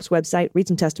visit BetterHelp's website, read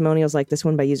some testimonials like this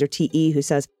one by user TE, who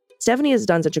says, Stephanie has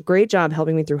done such a great job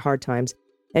helping me through hard times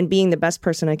and being the best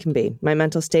person I can be. My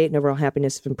mental state and overall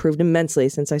happiness have improved immensely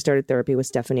since I started therapy with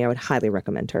Stephanie. I would highly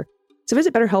recommend her. So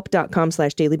visit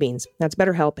BetterHelp.com/dailybeans. That's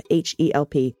BetterHelp,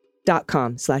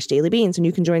 HELP.com/dailybeans, and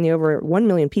you can join the over 1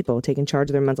 million people taking charge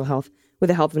of their mental health with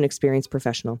the help of an experienced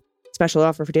professional. It's special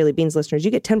offer for Daily Beans listeners. You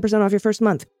get 10% off your first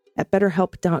month at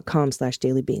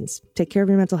betterhelp.com/dailybeans. Take care of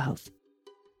your mental health.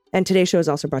 And today's show is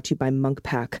also brought to you by Monk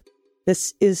Pack.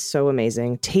 This is so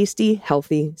amazing. Tasty,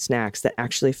 healthy snacks that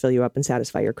actually fill you up and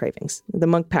satisfy your cravings. The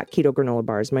Monk Pack Keto Granola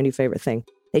Bar is my new favorite thing.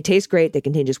 They taste great. They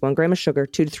contain just 1 gram of sugar,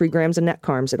 2 to 3 grams of net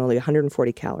carbs, and only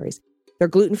 140 calories. They're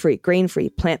gluten-free, grain-free,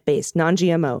 plant-based,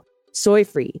 non-GMO,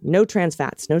 soy-free, no trans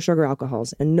fats, no sugar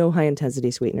alcohols, and no high-intensity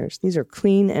sweeteners. These are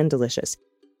clean and delicious.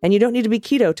 And you don't need to be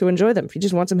keto to enjoy them if you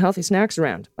just want some healthy snacks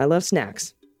around. I love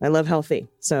snacks. I love healthy.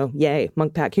 So yay,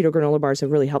 Monk Pack Keto Granola Bars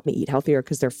have really helped me eat healthier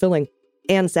because they're filling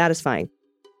and satisfying.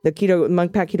 The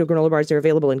Monk Pack Keto Granola Bars are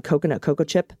available in coconut, cocoa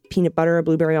chip, peanut butter,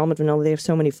 blueberry, almond, vanilla. They have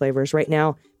so many flavors. Right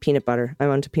now, peanut butter.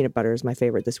 I'm on to peanut butter is my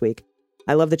favorite this week.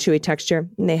 I love the chewy texture.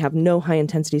 And they have no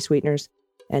high-intensity sweeteners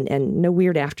and no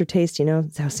weird aftertaste. You know,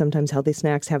 it's how sometimes healthy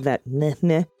snacks have that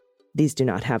meh. These do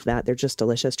not have that. They're just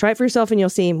delicious. Try it for yourself and you'll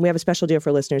see. We have a special deal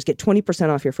for listeners. Get 20%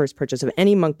 off your first purchase of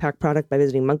any Monk Pack product by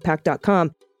visiting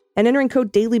monkpack.com and entering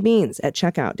code DailyBeans at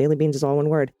checkout. Daily Beans is all one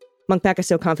word. Monk Pack is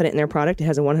so confident in their product, it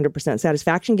has a 100%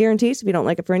 satisfaction guarantee. So if you don't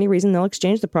like it for any reason, they'll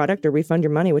exchange the product or refund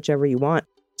your money, whichever you want.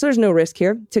 So there's no risk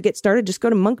here. To get started, just go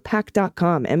to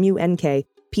monkpack.com,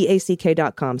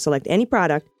 monkpack.com. Select any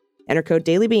product, enter code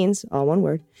DailyBeans, all one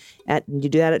word. You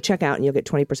do that at checkout and you'll get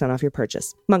 20% off your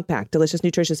purchase. Monk Pack, delicious,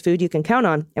 nutritious food you can count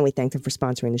on, and we thank them for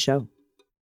sponsoring the show.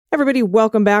 Everybody,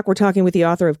 welcome back. We're talking with the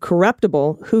author of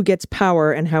Corruptible, Who Gets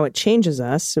Power and How It Changes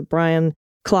Us, Brian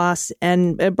Klaas.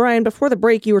 And Brian, before the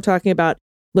break, you were talking about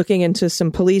looking into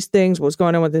some police things, what was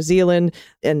going on with New Zealand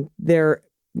and their,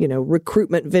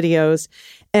 recruitment videos.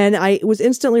 And I was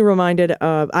instantly reminded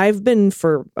of, I've been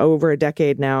for over a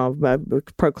decade now,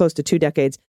 close to 2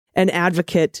 decades, an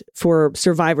advocate for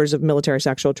survivors of military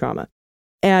sexual trauma.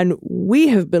 And we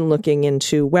have been looking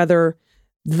into whether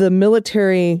the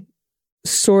military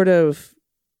sort of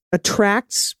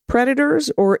attracts predators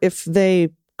or if they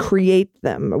create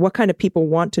them, what kind of people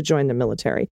want to join the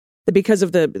military, because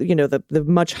of the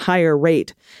much higher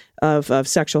rate of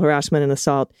sexual harassment and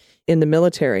assault in the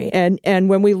military. And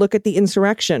when we look at the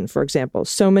insurrection, for example,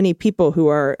 so many people who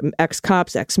are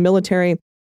ex-cops, ex-military,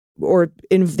 or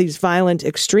in these violent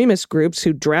extremist groups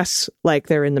who dress like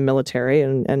they're in the military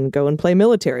and go and play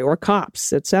military or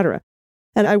cops, etc.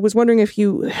 And I was wondering if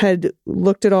you had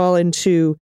looked at all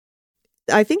into,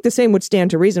 I think the same would stand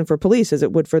to reason for police as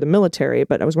it would for the military,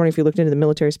 but I was wondering if you looked into the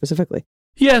military specifically.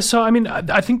 Yeah, so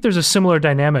I think there's a similar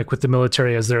dynamic with the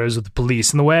military as there is with the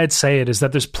police. And the way I'd say it is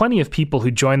that there's plenty of people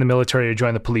who join the military or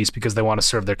join the police because they want to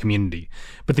serve their community.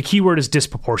 But the key word is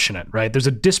disproportionate, right? There's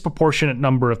a disproportionate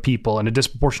number of people and a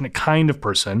disproportionate kind of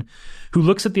person who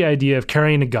looks at the idea of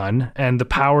carrying a gun and the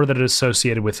power that is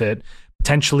associated with it,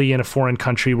 potentially in a foreign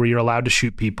country where you're allowed to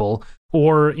shoot people,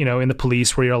 or, in the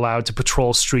police where you're allowed to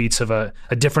patrol streets of a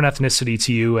different ethnicity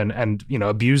to you and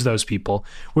abuse those people,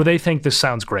 where they think this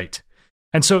sounds great.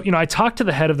 And so, I talked to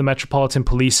the head of the Metropolitan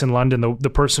Police in London, the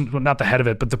person, well, not the head of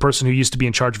it, but the person who used to be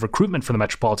in charge of recruitment for the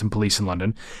Metropolitan Police in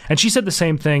London. And she said the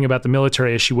same thing about the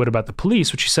military as she would about the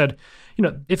police, which she said,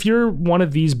 if you're one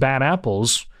of these bad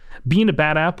apples, being a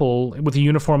bad apple with a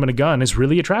uniform and a gun is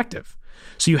really attractive.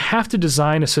 So you have to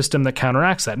design a system that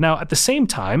counteracts that. Now, at the same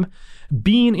time,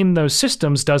 being in those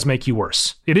systems does make you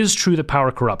worse. It is true that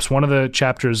power corrupts. One of the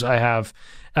chapters I have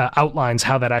outlines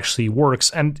how that actually works,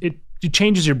 and it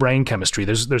changes your brain chemistry.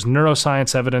 There's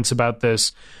neuroscience evidence about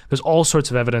this. There's all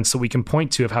sorts of evidence that we can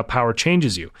point to of how power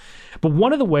changes you. But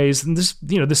one of the ways, and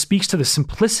this speaks to the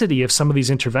simplicity of some of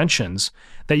these interventions,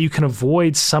 that you can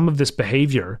avoid some of this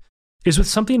behavior is with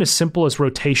something as simple as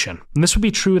rotation. And this would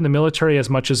be true in the military as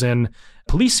much as in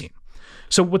policing.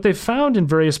 So what they've found in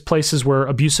various places where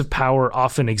abusive power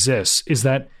often exists is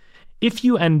that if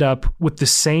you end up with the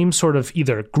same sort of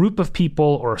either group of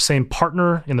people or same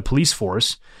partner in the police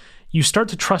force, you start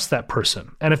to trust that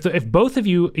person. And if both of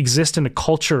you exist in a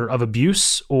culture of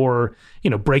abuse or,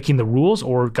 breaking the rules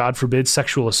or, God forbid,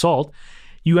 sexual assault,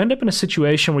 you end up in a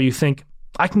situation where you think,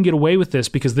 I can get away with this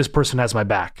because this person has my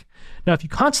back. Now, if you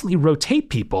constantly rotate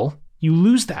people, you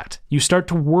lose that. You start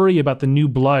to worry about the new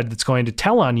blood that's going to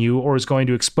tell on you or is going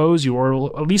to expose you or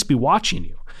will at least be watching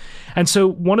you. And so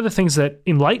one of the things that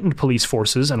enlightened police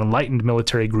forces and enlightened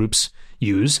military groups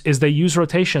use is they use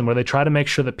rotation, where they try to make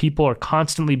sure that people are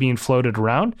constantly being floated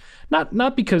around,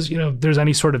 not because, there's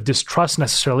any sort of distrust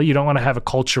necessarily. You don't want to have a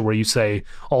culture where you say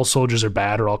all soldiers are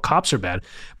bad or all cops are bad,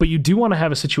 but you do want to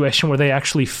have a situation where they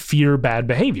actually fear bad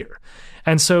behavior.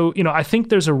 And so, I think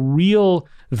there's a real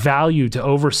value to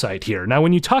oversight here. Now,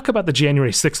 when you talk about the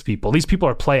January 6th people, these people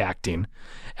are play acting,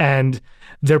 and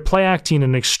they're play acting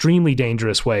in extremely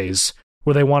dangerous ways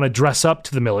where they want to dress up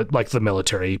to the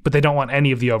military, but they don't want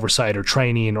any of the oversight or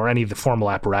training or any of the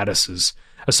formal apparatuses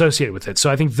associated with it. So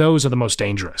I think those are the most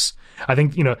dangerous. I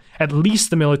think, at least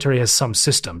the military has some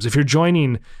systems. If you're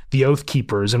joining the Oath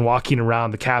Keepers and walking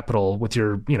around the Capitol with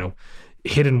your,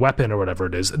 hidden weapon or whatever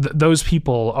it is, those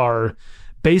people are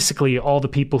basically all the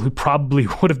people who probably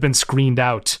would have been screened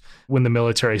out when the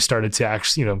military started to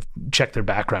actually, check their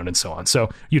background and so on. So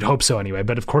you'd hope so anyway.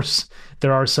 But of course,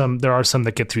 there are some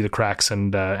that get through the cracks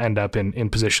and end up in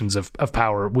positions of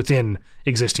power within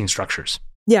existing structures.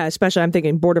 Yeah, especially I'm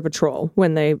thinking Border Patrol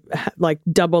when they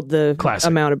doubled the Classic.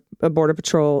 amount of Border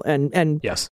Patrol and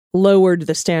Yes. lowered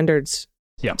the standards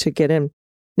to get in.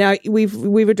 Now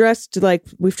we've addressed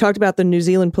we've talked about the New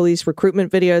Zealand police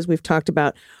recruitment videos. We've talked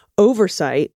about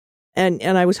oversight, and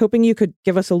I was hoping you could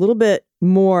give us a little bit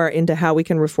more into how we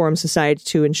can reform society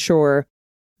to ensure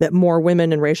that more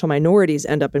women and racial minorities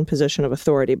end up in position of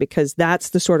authority, because that's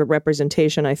the sort of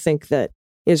representation I think that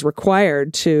is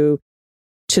required to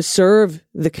serve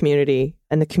the community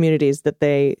and the communities that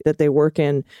they work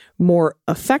in more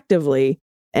effectively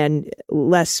and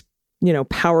less,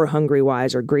 power hungry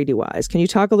wise or greedy wise. Can you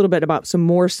talk a little bit about some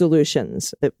more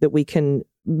solutions that we can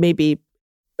maybe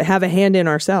have a hand in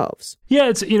ourselves? Yeah,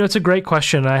 it's a great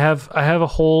question. I have a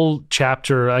whole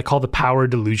chapter I call the power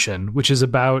delusion, which is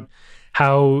about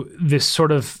how this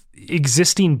sort of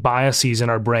existing biases in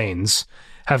our brains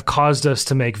have caused us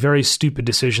to make very stupid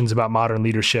decisions about modern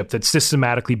leadership that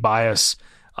systematically bias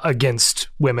against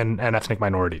women and ethnic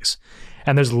minorities.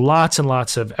 And there's lots and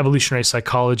lots of evolutionary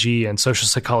psychology and social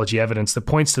psychology evidence that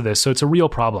points to this. So it's a real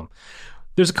problem.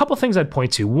 There's a couple things I'd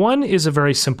point to. One is a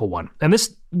very simple one. And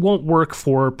this won't work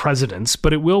for presidents,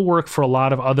 but it will work for a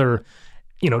lot of other,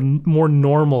 more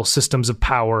normal systems of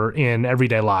power in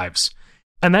everyday lives.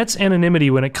 And that's anonymity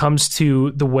when it comes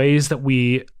to the ways that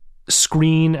we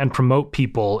screen and promote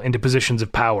people into positions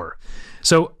of power.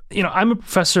 So, I'm a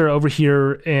professor over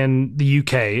here in the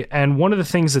UK, and one of the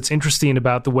things that's interesting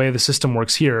about the way the system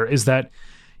works here is that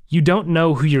you don't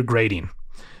know who you're grading.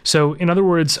 So, in other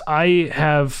words, I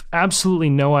have absolutely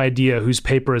no idea whose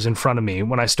paper is in front of me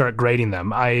when I start grading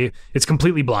them. It's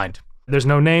completely blind. There's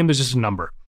no name, there's just a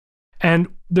number. And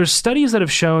there's studies that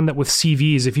have shown that with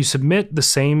CVs, if you submit the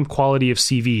same quality of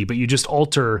CV, but you just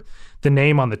alter the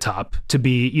name on the top to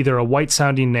be either a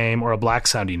white-sounding name or a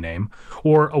black-sounding name,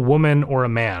 or a woman or a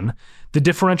man, the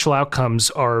differential outcomes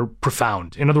are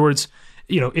profound. In other words,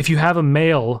 if you have a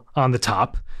male on the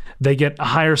top, they get a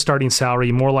higher starting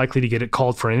salary, more likely to get it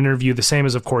called for an interview. The same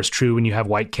is, of course, true when you have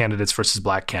white candidates versus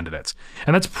black candidates.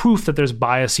 And that's proof that there's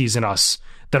biases in us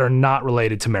that are not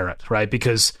related to merit, right?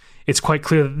 Because it's quite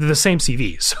clear that they're the same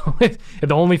CV. So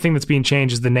the only thing that's being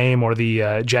changed is the name or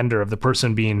the gender of the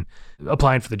person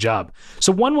applying for the job.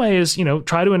 So one way is,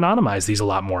 try to anonymize these a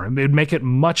lot more. It would make it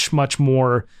much, much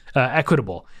more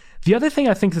equitable. The other thing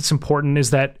I think that's important is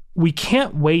that we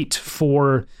can't wait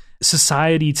for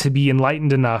society to be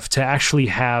enlightened enough to actually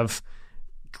have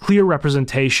clear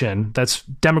representation that's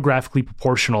demographically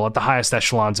proportional at the highest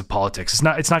echelons of politics.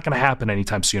 It's not going to happen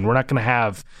anytime soon. We're not going to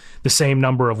have the same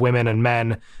number of women and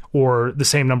men or the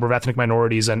same number of ethnic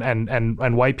minorities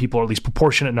and white people, or at least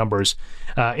proportionate numbers,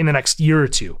 in the next year or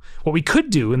two. What we could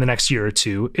do in the next year or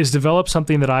two is develop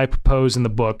something that I propose in the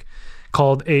book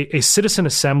called a citizen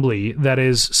assembly that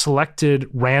is selected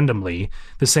randomly,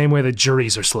 the same way that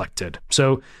juries are selected.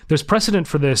 So there's precedent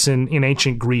for this in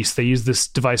ancient Greece. They used this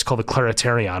device called the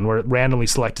clariterion, where it randomly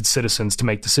selected citizens to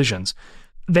make decisions.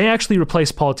 They actually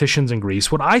replaced politicians in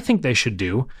Greece. What I think they should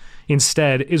do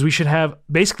instead is we should have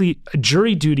basically a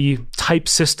jury duty type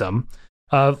system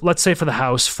of, let's say for the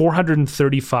House,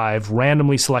 435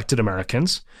 randomly selected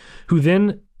Americans who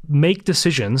then make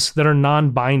decisions that are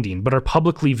non-binding but are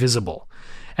publicly visible.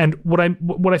 And what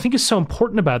I think is so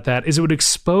important about that is it would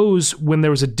expose when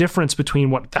there was a difference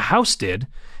between what the House did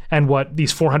and what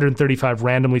these 435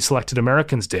 randomly selected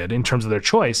Americans did in terms of their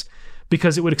choice,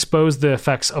 because it would expose the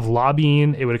effects of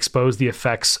lobbying, it would expose the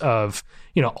effects of,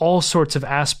 all sorts of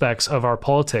aspects of our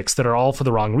politics that are all for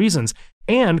the wrong reasons.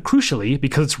 And crucially,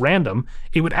 because it's random,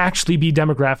 it would actually be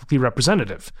demographically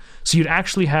representative. So you'd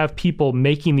actually have people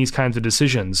making these kinds of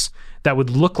decisions that would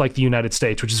look like the United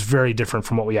States, which is very different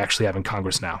from what we actually have in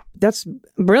Congress now. That's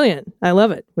brilliant. I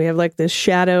love it. We have this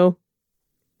shadow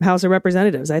House of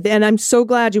Representatives. And I'm so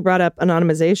glad you brought up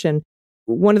anonymization.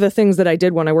 One of the things that I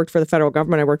did when I worked for the federal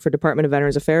government, I worked for Department of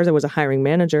Veterans Affairs. I was a hiring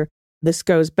manager. This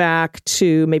goes back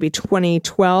to maybe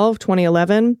 2012,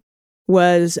 2011.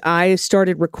 Was I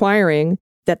started requiring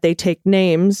that they take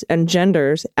names and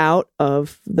genders out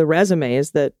of the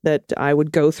resumes that I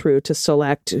would go through to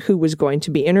select who was going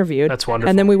to be interviewed. That's wonderful.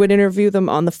 And then we would interview them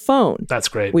on the phone. That's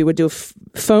great. We would do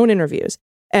phone interviews.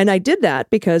 And I did that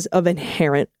because of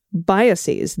inherent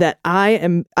biases that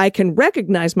I can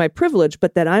recognize my privilege,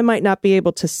 but that I might not be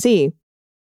able to see.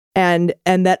 And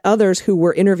that others who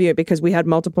were interviewed, because we had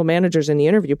multiple managers in the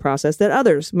interview process, that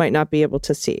others might not be able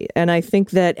to see. And I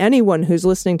think that anyone who's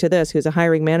listening to this, who's a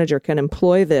hiring manager, can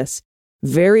employ this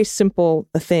very simple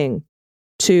thing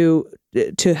to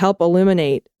help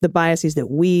eliminate the biases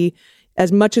that we,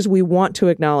 as much as we want to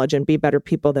acknowledge and be better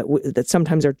people, that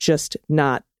sometimes are just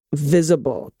not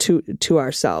visible to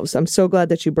ourselves. I'm so glad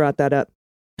that you brought that up.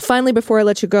 Finally, before I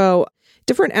let you go,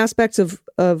 different aspects of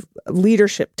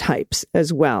leadership types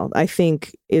as well, I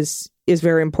think is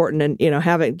very important. And,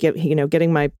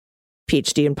 getting my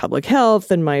PhD in public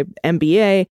health and my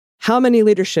MBA, how many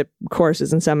leadership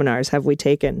courses and seminars have we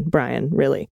taken, Brian?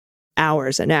 Really?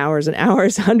 Hours and hours and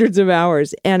hours, hundreds of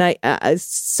hours. And I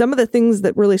some of the things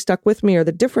that really stuck with me are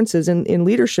the differences in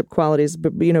leadership qualities,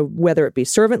 whether it be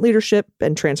servant leadership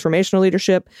and transformational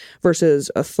leadership versus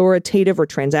authoritative or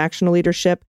transactional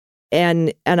leadership.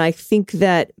 And I think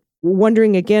that,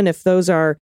 wondering again if those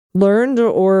are learned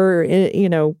or,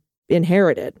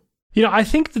 inherited. I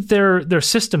think that they're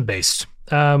system-based.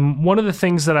 One of the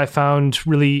things that I found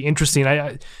really interesting,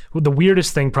 the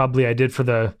weirdest thing probably I did for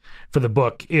the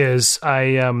book is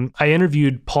I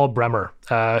interviewed Paul Bremer,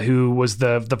 who was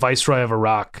the Viceroy of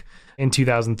Iraq in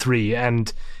 2003,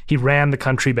 and he ran the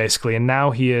country basically, and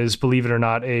now he is, believe it or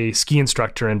not, a ski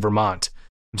instructor in Vermont.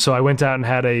 So I went out and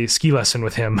had a ski lesson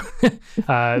with him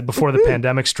before the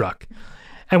pandemic struck.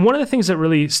 And one of the things that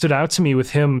really stood out to me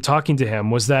with him, talking to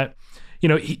him, was that,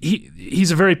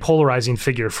 he's a very polarizing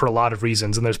figure for a lot of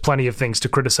reasons, and there's plenty of things to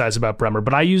criticize about Bremer.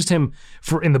 But I used him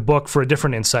in the book for a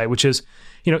different insight, which is,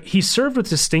 he served with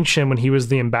distinction when he was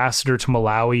the ambassador to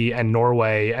Malawi and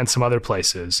Norway and some other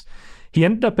places. He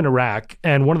ended up in Iraq,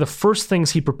 and one of the first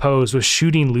things he proposed was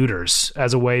shooting looters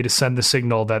as a way to send the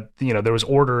signal that, there was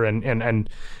order and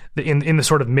in the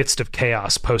sort of midst of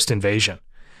chaos post-invasion.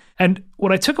 And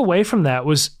what I took away from that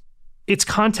was it's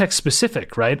context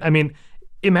specific, right? I mean,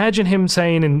 imagine him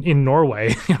saying in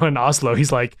Norway, in Oslo,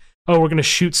 he's like, oh, we're going to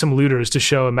shoot some looters to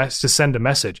send a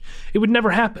message. It would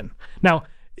never happen. Now,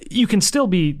 you can still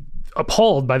be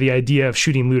appalled by the idea of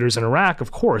shooting looters in Iraq,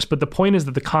 of course, but the point is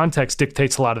that the context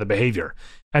dictates a lot of the behavior.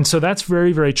 And so that's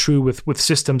very, very true with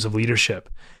systems of leadership.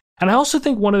 And I also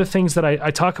think one of the things that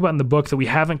I talk about in the book that we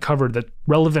haven't covered that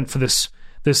relevant for this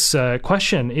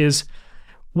question is,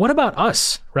 what about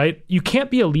us, right? You can't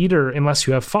be a leader unless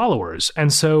you have followers.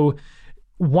 And so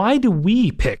why do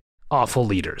we pick awful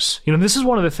leaders? This is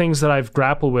one of the things that I've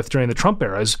grappled with during the Trump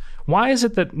era is, why is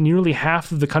it that nearly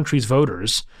half of the country's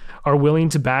voters are willing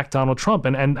to back Donald Trump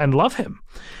and love him?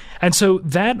 And so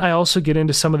that I also get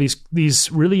into some of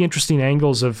these really interesting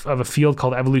angles of a field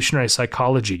called evolutionary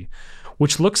psychology,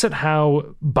 which looks at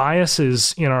how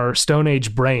biases in our Stone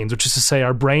Age brains, which is to say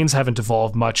our brains haven't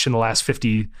evolved much in the last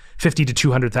 50 to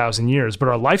 200,000 years, but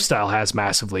our lifestyle has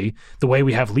massively. The way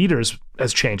we have leaders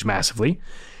has changed massively.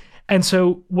 And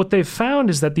so what they've found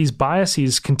is that these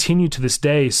biases continue to this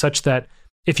day, such that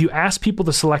if you ask people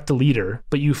to select a leader,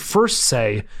 but you first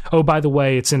say, oh, by the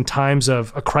way, it's in times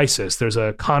of a crisis, there's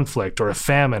a conflict or a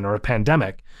famine or a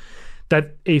pandemic,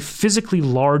 that a physically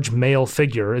large male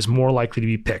figure is more likely to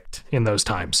be picked in those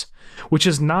times, which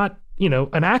is not,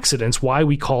 an accident. It's why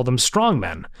we call them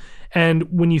strongmen. And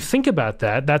when you think about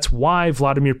that, that's why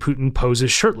Vladimir Putin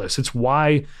poses shirtless. It's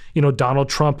why, Donald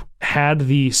Trump had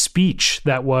the speech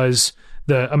that was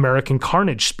the American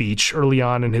carnage speech early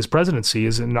on in his presidency,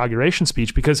 his inauguration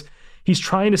speech, because he's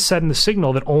trying to set in the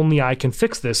signal that only I can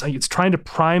fix this. It's trying to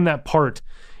prime that part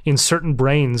in certain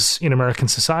brains in American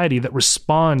society that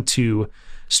respond to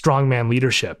strongman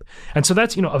leadership. And so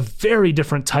that's, a very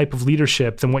different type of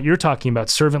leadership than what you're talking about,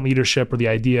 servant leadership, or the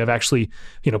idea of actually,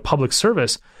 public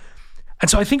service. And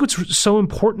so I think what's so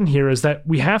important here is that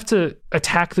we have to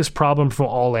attack this problem from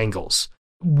all angles.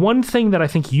 One thing that I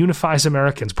think unifies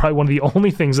Americans, probably one of the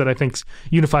only things that I think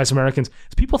unifies Americans,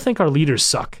 is people think our leaders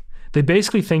suck. They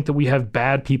basically think that we have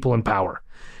bad people in power.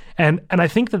 And I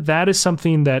think that is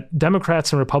something that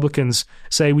Democrats and Republicans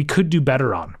say we could do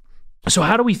better on. So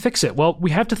how do we fix it? Well, we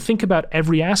have to think about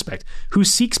every aspect. Who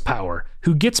seeks power?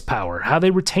 Who gets power? How they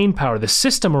retain power? The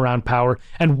system around power,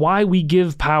 and why we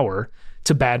give power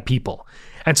to bad people.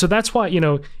 And so that's why, in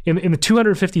the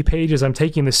 250 pages, I'm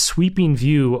taking this sweeping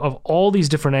view of all these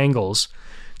different angles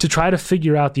to try to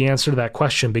figure out the answer to that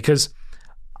question, because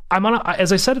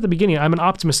as I said at the beginning, I'm an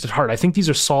optimist at heart. I think these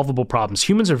are solvable problems.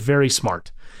 Humans are very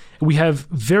smart. We have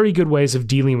very good ways of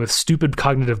dealing with stupid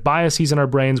cognitive biases in our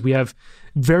brains. We have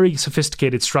very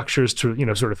sophisticated structures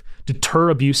to, sort of deter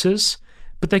abuses,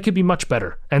 but they could be much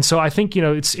better. And so I think,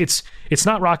 it's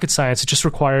not rocket science. It just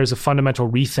requires a fundamental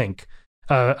rethink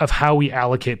of how we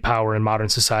allocate power in modern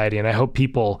society. And I hope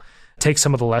people take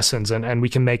some of the lessons and we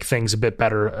can make things a bit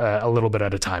better a little bit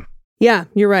at a time. Yeah,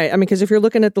 you're right. I mean, because if you're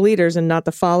looking at the leaders and not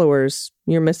the followers,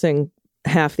 you're missing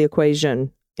half the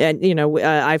equation. And,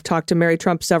 I've talked to Mary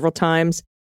Trump several times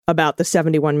about the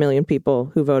 71 million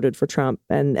people who voted for Trump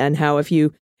and how if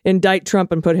you indict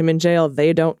Trump and put him in jail,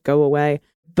 they don't go away.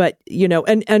 But,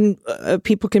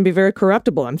 people can be very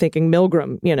corruptible. I'm thinking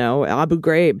Milgram, Abu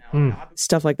Ghraib,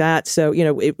 stuff like that. So,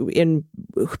 in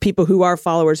people who are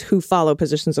followers who follow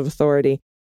positions of authority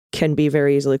can be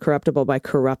very easily corruptible by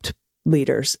corrupt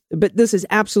leaders. But this is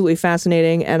absolutely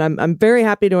fascinating. And I'm very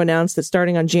happy to announce that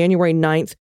starting on January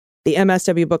 9th, the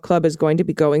MSW Book Club is going to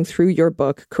be going through your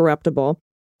book, Corruptible,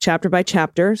 chapter by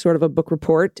chapter, sort of a book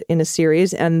report in a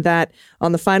series. And that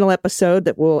on the final episode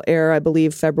that will air, I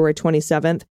believe, February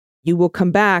 27th, you will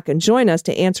come back and join us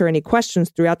to answer any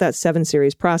questions throughout that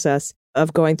 7-series process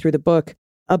of going through the book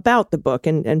about the book.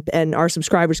 And our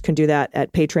subscribers can do that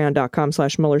at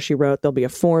patreon.com/Mueller, She Wrote. There'll be a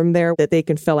form there that they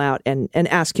can fill out and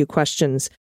ask you questions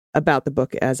about the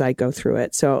book as I go through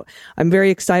it. So I'm very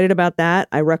excited about that.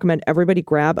 I recommend everybody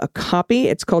grab a copy.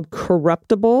 It's called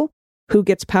Corruptible: Who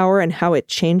Gets Power and How It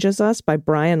Changes Us by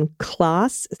Brian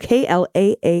Klaas,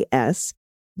 Klaas.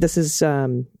 This is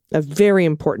a very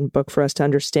important book for us to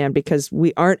understand because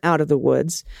we aren't out of the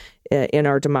woods in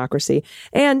our democracy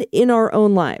and in our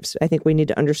own lives. I think we need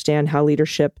to understand how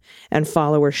leadership and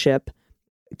followership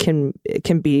can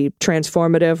be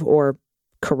transformative or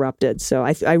corrupted. So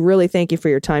I really thank you for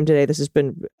your time today. This has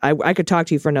been, I could talk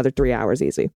to you for another 3 hours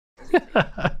easy.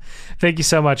 Thank you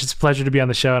so much. It's a pleasure to be on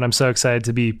the show, and I'm so excited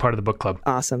to be part of the book club.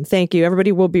 Awesome. Thank you.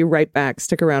 Everybody will be right back.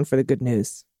 Stick around for the good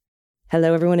news.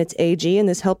 Hello, everyone. It's AG, and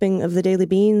this helping of the Daily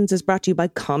Beans is brought to you by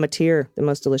Cometeer, the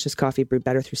most delicious coffee brewed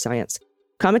better through science.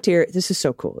 Cometeer, this is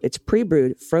so cool. It's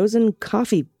pre-brewed frozen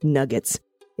coffee nuggets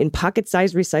in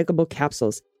pocket-sized recyclable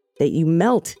capsules that you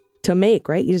melt to make,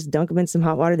 right? You just dunk them in some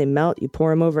hot water, they melt, you pour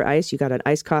them over ice, you got an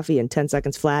iced coffee in 10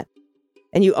 seconds flat.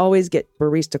 And you always get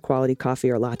barista quality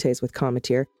coffee or lattes with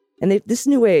Cometeer. And this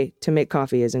new way to make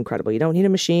coffee is incredible. You don't need a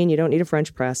machine, you don't need a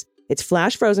French press. It's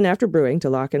flash frozen after brewing to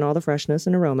lock in all the freshness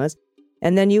and aromas.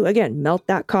 And then you, again, melt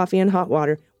that coffee in hot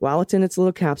water while it's in its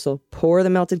little capsule, pour the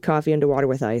melted coffee into water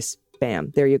with ice.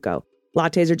 Bam, there you go.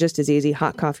 Lattes are just as easy.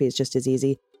 Hot coffee is just as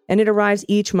easy. And it arrives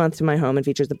each month to my home and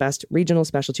features the best regional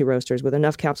specialty roasters with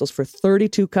enough capsules for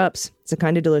 32 cups. It's the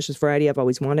kind of delicious variety I've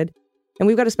always wanted. And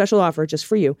we've got a special offer just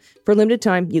for you. For a limited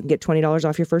time, you can get $20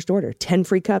 off your first order, 10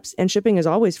 free cups, and shipping is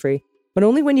always free, but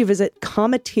only when you visit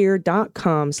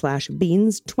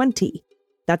cometeer.com/beans20.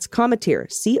 That's Cometeer,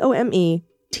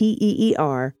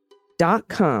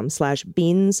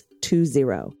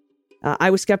 COMETER.com/beans20.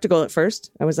 I was skeptical at first.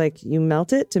 I was like, you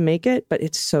melt it to make it, but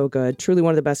it's so good. Truly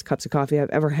one of the best cups of coffee I've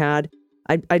ever had.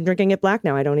 I'm drinking it black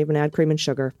now. I don't even add cream and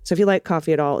sugar. So if you like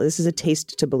coffee at all, this is a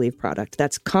taste to believe product.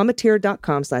 That's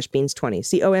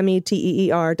cometeer.com/beans20,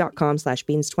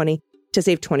 COMETER.com/beans20 to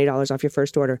save $20 off your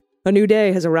first order. A new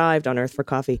day has arrived on Earth for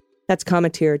coffee. That's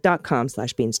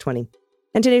cometeer.com/beans20.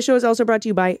 And today's show is also brought to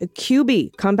you by a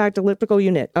QB compact elliptical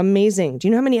unit. Amazing. Do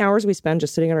you know how many hours we spend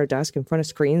just sitting at our desk in front of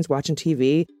screens, watching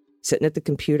TV, sitting at the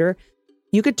computer?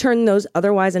 You could turn those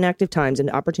otherwise inactive times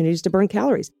into opportunities to burn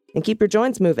calories and keep your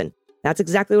joints moving. That's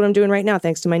exactly what I'm doing right now,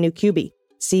 thanks to my new QB.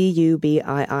 CUBII,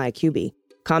 QB.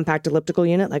 Compact elliptical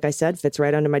unit, like I said, fits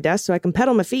right under my desk so I can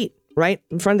pedal my feet right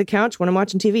in front of the couch when I'm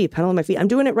watching TV, pedaling my feet. I'm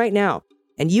doing it right now.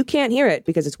 And you can't hear it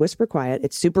because it's whisper quiet.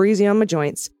 It's super easy on my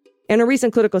joints. And a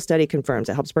recent clinical study confirms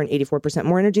it helps burn 84%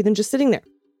 more energy than just sitting there.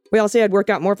 We all say I'd work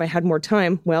out more if I had more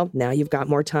time. Well, now you've got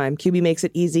more time. QB makes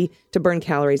it easy to burn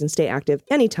calories and stay active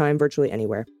anytime, virtually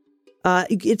anywhere.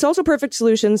 It's also perfect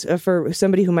solutions for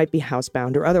somebody who might be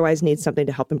housebound or otherwise needs something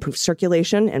to help improve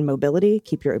circulation and mobility,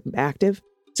 keep you active.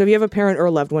 So if you have a parent or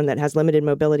a loved one that has limited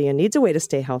mobility and needs a way to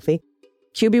stay healthy,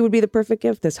 QB would be the perfect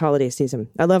gift this holiday season.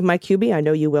 I love my QB. I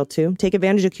know you will too. Take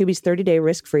advantage of QB's 30-day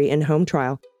risk-free in-home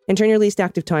trial and turn your least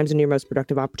active times into your most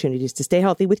productive opportunities to stay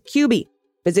healthy with QB.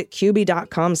 Visit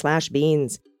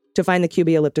QB.com/beans to find the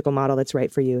QB elliptical model that's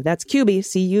right for you. That's QB,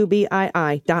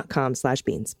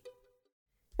 CUBII.com/beans.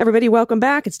 Everybody, welcome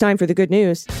back. It's time for the good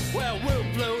news. Well, we'll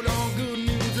float on. Good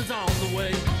news is on the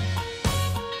way.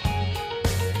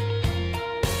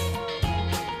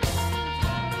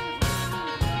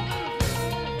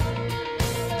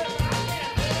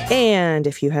 And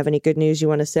if you have any good news you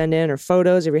want to send in, or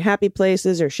photos of your happy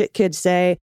places, or shit kids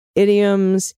say,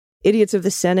 idioms, Idiots of the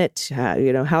Senate,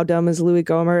 how dumb is Louis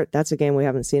Gohmert? That's a game we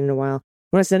haven't seen in a while.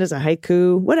 Want to send us a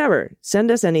haiku? Whatever. Send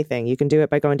us anything. You can do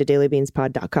it by going to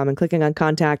dailybeanspod.com and clicking on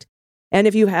contact. And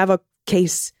if you have a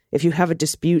case, if you have a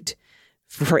dispute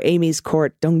for Amy's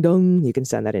court, you can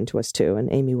send that in to us too.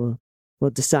 And Amy will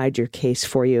decide your case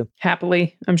for you.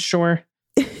 Happily, I'm sure.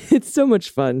 It's so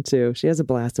much fun too. She has a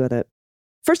blast with it.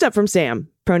 First up from Sam,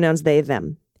 pronouns they,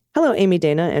 them. Hello, Amy,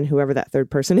 Dana, and whoever that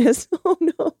third person is. Oh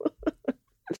no.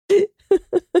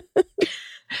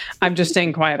 I'm just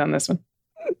staying quiet on this one.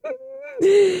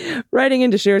 Writing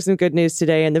in to share some good news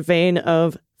today in the vein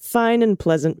of fine and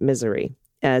pleasant misery,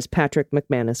 as Patrick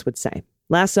McManus would say.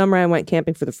 Last summer, I went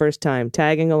camping for the first time,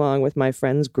 tagging along with my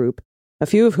friends group, a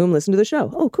few of whom listen to the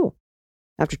show. Oh, cool.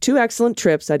 After 2 excellent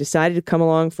trips, I decided to come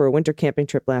along for a winter camping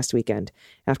trip last weekend.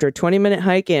 After a 20-minute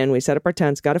hike in, we set up our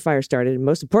tents, got a fire started, and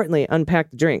most importantly,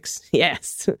 unpacked the drinks.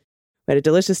 Yes. We had a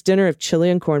delicious dinner of chili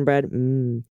and cornbread.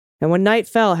 And when night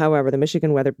fell, however, the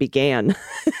Michigan weather began.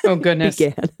 Oh, goodness.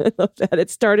 I love that. It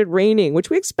started raining,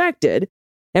 which we expected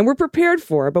and were prepared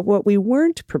for. But what we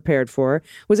weren't prepared for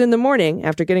was in the morning,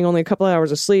 after getting only a couple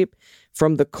hours of sleep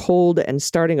from the cold and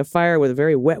starting a fire with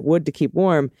very wet wood to keep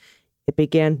warm, it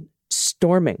began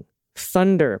storming,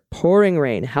 thunder, pouring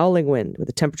rain, howling wind, with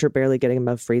the temperature barely getting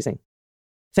above freezing.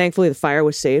 Thankfully, the fire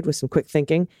was saved with some quick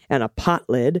thinking and a pot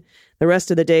lid. The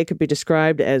rest of the day could be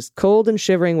described as cold and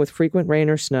shivering with frequent rain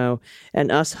or snow,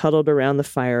 and us huddled around the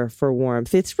fire for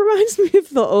warmth. It reminds me of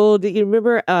the old, you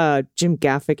remember Jim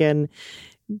Gaffigan,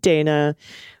 Dana,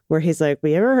 where he's like,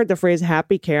 "We ever heard the phrase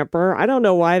happy camper?" I don't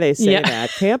know why they say that.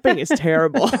 Camping is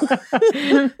terrible.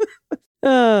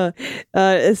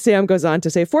 Sam goes on to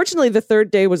say, fortunately, the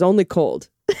third day was only cold.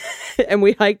 And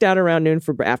we hiked out around noon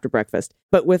after breakfast.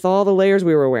 But with all the layers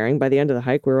we were wearing, by the end of the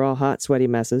hike, we were all hot, sweaty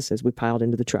messes as we piled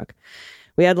into the truck.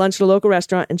 We had lunch at a local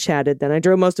restaurant and chatted. Then I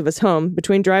drove most of us home,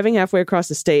 between driving halfway across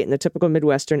the state and the typical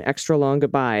Midwestern extra long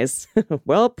goodbyes.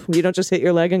 Welp, you don't just hit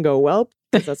your leg and go, welp.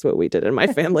 That's what we did in my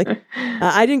family.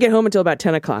 I didn't get home until about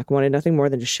 10 o'clock. Wanted nothing more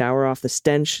than to shower off the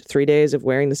stench, 3 days of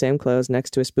wearing the same clothes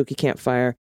next to a spooky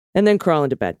campfire, and then crawl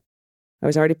into bed. I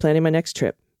was already planning my next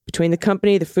trip. Between the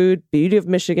company, the food, beauty of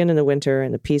Michigan in the winter,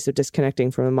 and the peace of disconnecting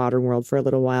from the modern world for a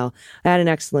little while, I had an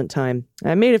excellent time.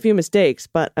 I made a few mistakes,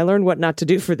 but I learned what not to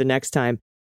do for the next time.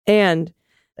 And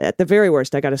at the very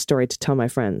worst, I got a story to tell my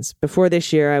friends. Before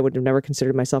this year, I would have never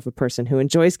considered myself a person who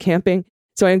enjoys camping,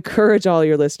 so I encourage all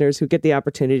your listeners who get the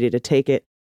opportunity to take it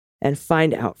and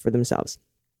find out for themselves.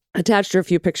 Attached are a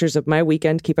few pictures of my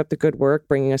weekend. Keep up the good work,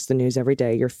 bringing us the news every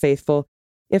day. Your faithful,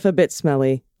 if a bit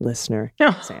smelly, listener,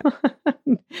 Sam.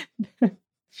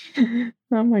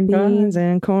 Oh my God. Beans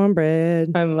and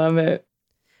cornbread. I love it.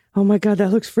 Oh my God,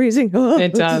 that looks freezing. Oh.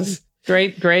 It does.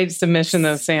 Great submission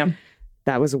though, Sam.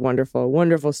 That was a wonderful,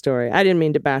 wonderful story. I didn't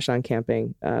mean to bash on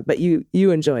camping, but you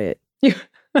enjoy it.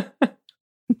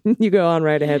 You go on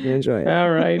right ahead and enjoy it.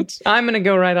 All right. I'm going to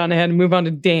go right on ahead and move on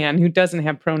to Dan, who doesn't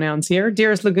have pronouns here.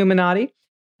 Dearest Leguminati,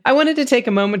 I wanted to take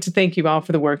a moment to thank you all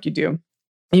for the work you do.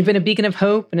 You've been a beacon of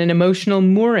hope and an emotional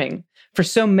mooring for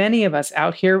so many of us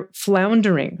out here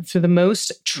floundering through the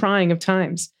most trying of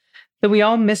times. Though we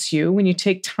all miss you, when you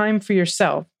take time for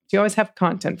yourself, you always have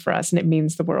content for us, and it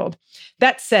means the world.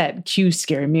 That said, cue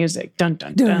scary music. Dun,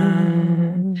 dun,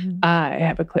 dun. I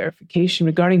have a clarification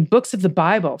regarding books of the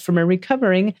Bible from a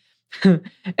recovering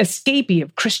escapee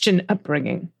of Christian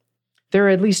upbringing. There are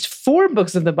at least 4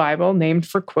 books of the Bible named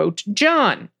for, quote,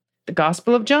 John. The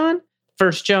Gospel of John,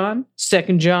 1 John,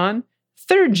 2 John,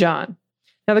 3 John.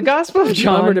 Now, the Gospel of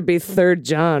John... Bummer to be 3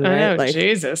 John, right? I know,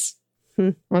 Jesus.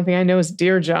 One thing I know is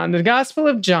Dear John. The Gospel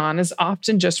of John is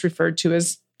often just referred to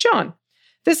as John.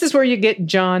 This is where you get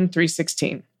John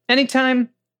 3:16. Anytime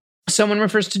someone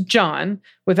refers to John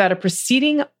without a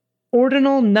preceding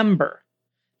ordinal number,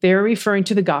 they are referring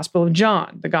to the Gospel of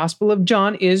John. The Gospel of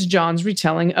John is John's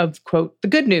retelling of, quote, the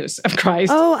good news of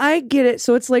Christ. Oh, I get it.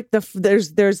 So it's like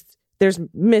there's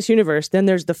Miss Universe, then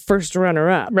there's the first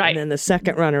runner-up, right, and then the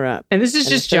second runner-up. And this is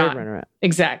just John. Runner-up.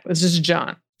 Exactly. This is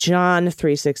John. John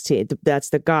 3:16. That's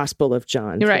the Gospel of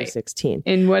John 3:16. Right.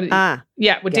 And what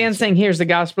gotcha. Dan's saying here is the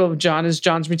Gospel of John is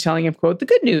John's retelling of, quote, the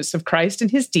good news of Christ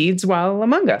and his deeds while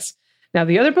among us. Now,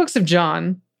 the other books of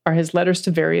John are his letters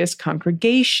to various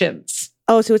congregations.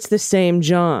 Oh, so it's the same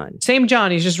John. Same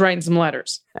John. He's just writing some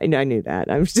letters. I knew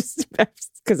that. I was just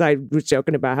because I was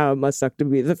joking about how it must suck to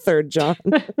be the 3rd John.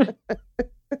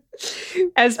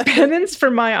 As penance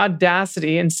for my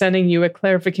audacity in sending you a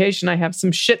clarification, I have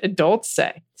some shit adults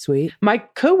say. Sweet. My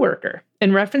coworker,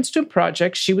 in reference to a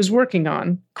project she was working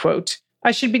on, quote,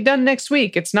 I should be done next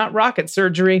week. It's not rocket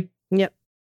surgery. Yep.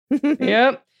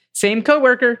 Yep. Same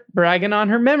coworker, bragging on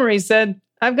her memory, said,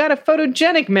 I've got a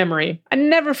photogenic memory. I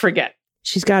never forget.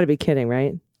 She's got to be kidding,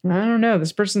 right? I don't know.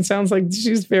 This person sounds like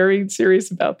she's very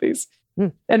serious about these.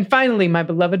 And finally, my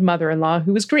beloved mother-in-law,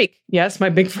 who is Greek. Yes, my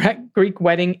big fat Greek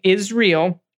wedding is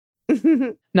real.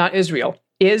 Not Israel.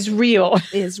 Is real.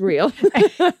 Is real.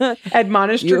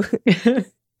 Admonished her.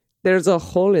 There's a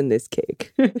hole in this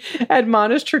cake.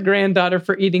 Admonished her granddaughter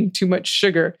for eating too much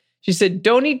sugar. She said,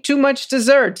 don't eat too much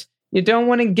dessert. You don't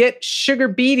want to get sugar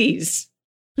beaties.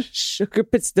 Sugar,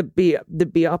 it's the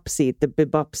biopsy, the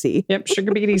bibopsy. Yep,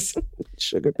 sugar beaties.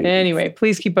 Sugar beaties. Anyway,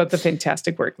 please keep up the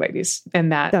fantastic work, ladies.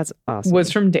 And That's awesome.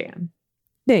 was from Dan.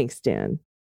 Thanks, Dan.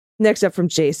 Next up from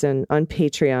Jason on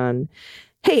Patreon.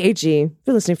 Hey, AG,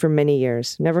 been listening for many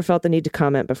years. Never felt the need to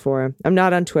comment before. I'm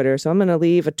not on Twitter, so I'm going to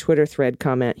leave a Twitter thread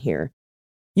comment here.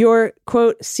 Your,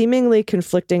 quote, seemingly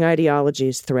conflicting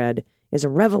ideologies thread is a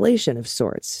revelation of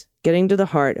sorts, getting to the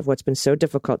heart of what's been so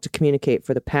difficult to communicate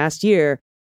for the past year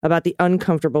about the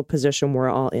uncomfortable position we're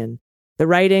all in. The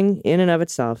writing, in and of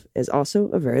itself, is also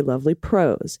a very lovely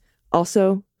prose.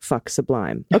 Also, fuck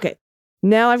sublime. Okay,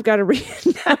 now I've got to read.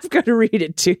 I've got to read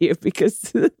it to you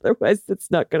because otherwise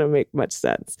it's not going to make much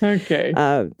sense. Okay.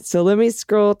 So let me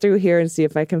scroll through here and see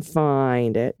if I can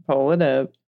find it. Pull it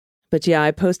up. But yeah, I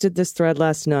posted this thread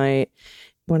last night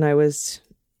when I was,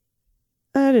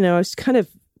 I don't know, I was kind of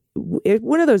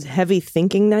one of those heavy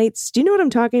thinking nights. Do you know what I'm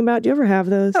talking about? Do you ever have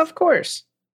those? Of course.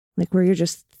 Like where you're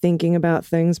just thinking about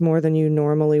things more than you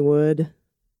normally would.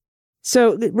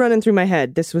 So running through my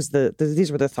head, these were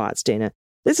the thoughts, Dana.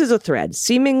 This is a thread.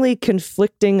 Seemingly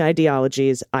conflicting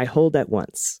ideologies I hold at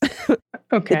once.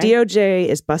 Okay. The DOJ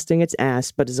is busting its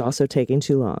ass, but is also taking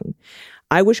too long.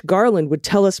 I wish Garland would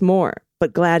tell us more,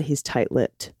 but glad he's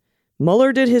tight-lipped.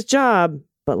 Mueller did his job,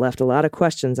 but left a lot of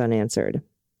questions unanswered.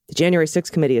 The January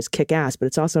 6th committee is kick-ass, but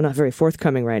it's also not very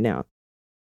forthcoming right now.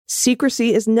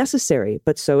 Secrecy is necessary,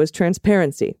 but so is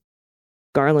transparency.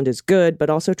 Garland is good, but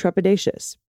also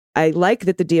trepidatious. I like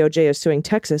that the DOJ is suing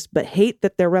Texas, but hate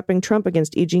that they're repping Trump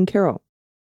against E. Jean Carroll.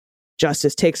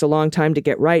 Justice takes a long time to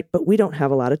get right, but we don't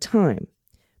have a lot of time.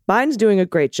 Biden's doing a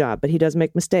great job, but he does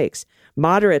make mistakes.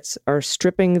 Moderates are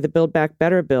stripping the Build Back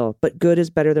Better bill, but good is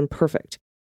better than perfect.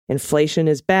 Inflation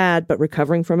is bad, but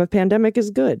recovering from a pandemic is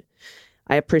good.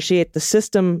 I appreciate the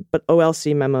system, but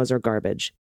OLC memos are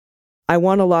garbage. I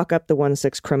want to lock up the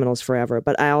 1-6 criminals forever,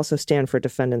 but I also stand for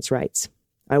defendants' rights.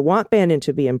 I want Bannon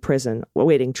to be in prison,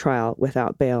 awaiting trial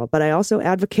without bail, but I also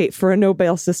advocate for a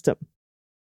no-bail system.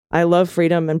 I love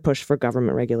freedom and push for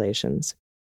government regulations.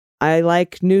 I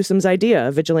like Newsom's idea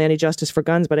of vigilante justice for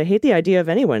guns, but I hate the idea of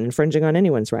anyone infringing on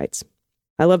anyone's rights.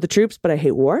 I love the troops, but I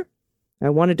hate war. I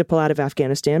wanted to pull out of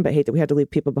Afghanistan, but hate that we had to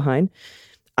leave people behind.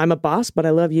 I'm a boss, but I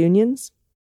love unions.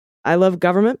 I love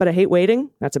government, but I hate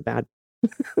waiting. That's a bad.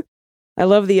 I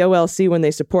love the OLC when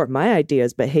they support my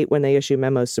ideas, but hate when they issue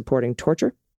memos supporting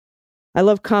torture. I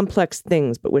love complex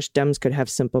things, but wish Dems could have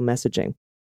simple messaging.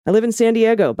 I live in San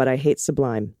Diego, but I hate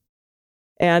sublime.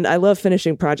 And I love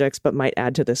finishing projects, but might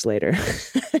add to this later.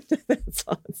 That's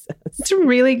all it says. It's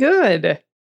really good.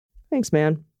 Thanks,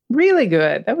 man. Really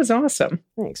good. That was awesome.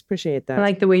 Thanks. Appreciate that. I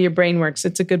like the way your brain works.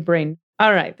 It's a good brain.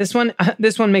 All right. This one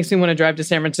makes me want to drive to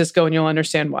San Francisco, and you'll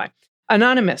understand why.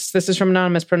 Anonymous. This is from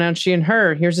Anonymous, pronounced she and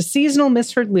her. Here's a seasonal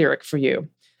misheard lyric for you.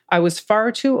 I was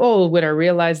far too old when I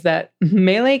realized that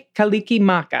Mele Kaliki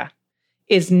Maka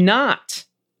is not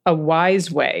a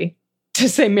wise way to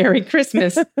say Merry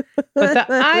Christmas, but the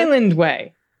island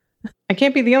way. I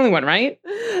can't be the only one, right?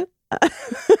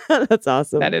 That's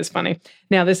awesome. That is funny.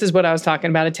 Now, this is what I was talking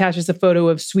about. Attaches a photo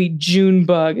of sweet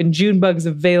Junebug, and Junebug's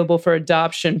available for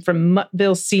adoption from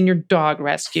Muttville Senior Dog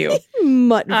Rescue.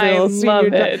 Muttville. I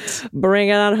love it. Bring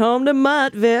it on home to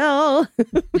Muttville.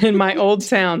 In my old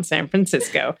town, San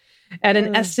Francisco. At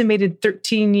an estimated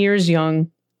 13 years young,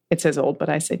 it says old, but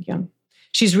I said young.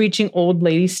 She's reaching old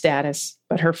lady status,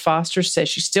 but her foster says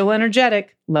she's still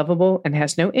energetic, lovable, and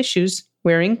has no issues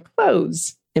wearing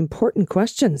clothes. Important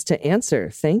questions to answer.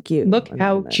 Thank you. Look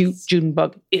how cute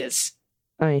Junebug is.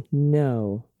 I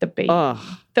know. The baby.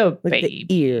 Oh, the look baby. At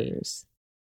the ears.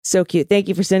 So cute. Thank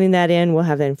you for sending that in. We'll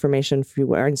have that information if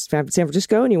you are in San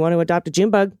Francisco and you want to adopt a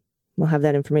Junebug. We'll have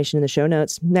that information in the show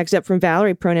notes. Next up from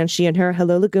Valerie, pronouns she and her.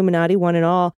 Hello, Leguminati, one and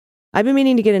all. I've been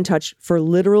meaning to get in touch for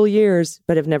literal years,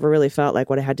 but have never really felt like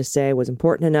what I had to say was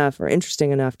important enough or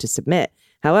interesting enough to submit.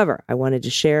 However, I wanted to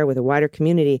share with a wider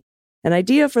community an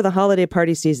idea for the holiday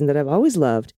party season that I've always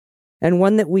loved, and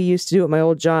one that we used to do at my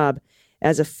old job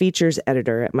as a features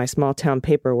editor at my small town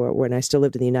paper when I still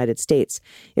lived in the United States.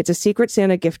 It's a Secret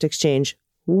Santa gift exchange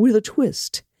with a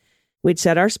twist. We'd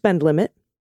set our spend limit,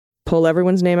 pull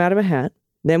everyone's name out of a hat,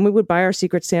 then we would buy our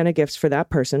Secret Santa gifts for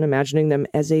that person, imagining them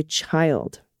as a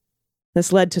child.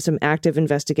 This led to some active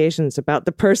investigations about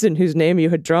the person whose name you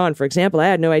had drawn. For example, I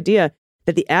had no idea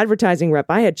that the advertising rep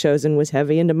I had chosen was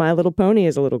heavy into My Little Pony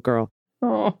as a little girl.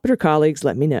 Oh. But her colleagues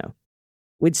let me know.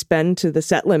 We'd spend to the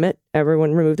set limit.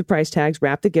 Everyone removed the price tags,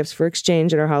 wrapped the gifts for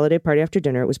exchange at our holiday party after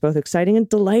dinner. It was both exciting and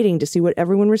delighting to see what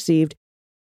everyone received.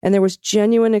 And there was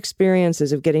genuine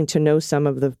experiences of getting to know some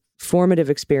of the formative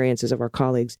experiences of our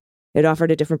colleagues. It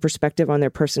offered a different perspective on their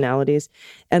personalities.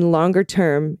 And longer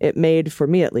term, it made, for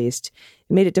me at least,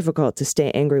 it made it difficult to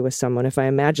stay angry with someone if I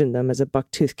imagined them as a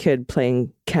buck-toothed kid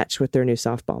playing catch with their new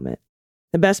softball mitt.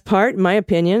 The best part, in my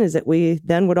opinion, is that we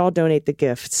then would all donate the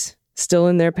gifts, still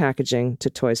in their packaging, to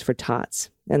Toys for Tots.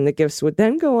 And the gifts would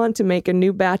then go on to make a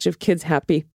new batch of kids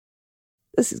happy.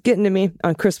 This is getting to me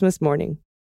on Christmas morning.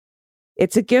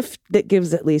 It's a gift that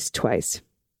gives at least twice.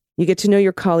 You get to know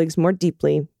your colleagues more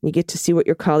deeply. You get to see what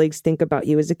your colleagues think about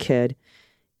you as a kid.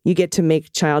 You get to make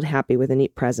a child happy with a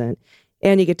neat present.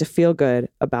 And you get to feel good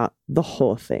about the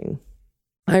whole thing.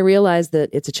 I realize that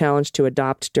it's a challenge to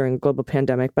adopt during a global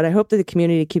pandemic, but I hope that the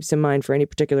community keeps in mind for any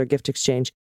particular gift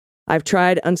exchange. I've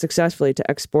tried unsuccessfully to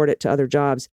export it to other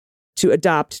jobs to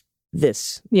adopt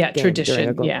this.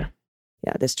 Tradition.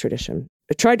 This tradition.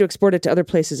 I tried to export it to other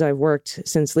places I've worked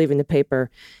since leaving the paper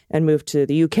and moved to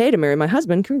the UK to marry my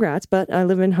husband. Congrats, but I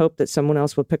live in hope that someone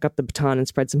else will pick up the baton and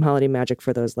spread some holiday magic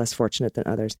for those less fortunate than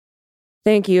others.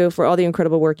 Thank you for all the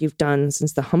incredible work you've done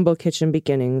since the humble kitchen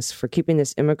beginnings, for keeping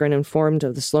this immigrant informed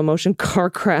of the slow-motion car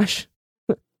crash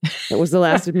that was the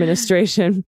last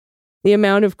administration. The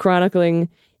amount of chronicling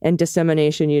and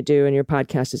dissemination you do in your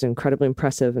podcast is incredibly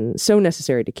impressive and so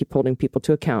necessary to keep holding people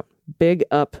to account. Big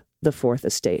up the Fourth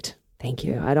Estate. Thank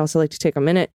you. I'd also like to take a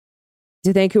minute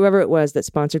to thank whoever it was that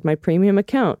sponsored my premium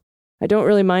account. I don't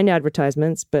really mind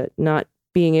advertisements, but not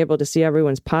being able to see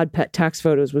everyone's pod pet tax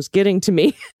photos was getting to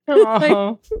me.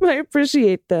 I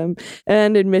appreciate them.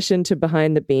 And admission to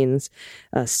Behind the Beans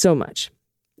so much.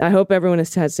 I hope everyone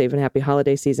has had a safe and happy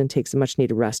holiday season, takes a much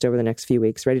needed rest over the next few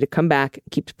weeks, ready to come back and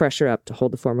keep the pressure up to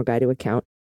hold the former guy to account.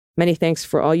 Many thanks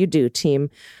for all you do, team.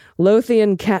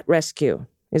 Lothian Cat Rescue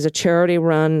is a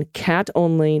charity-run,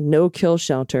 cat-only, no-kill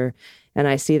shelter, and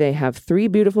I see they have 3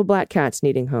 beautiful black cats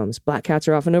needing homes. Black cats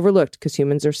are often overlooked because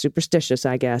humans are superstitious,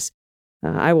 I guess.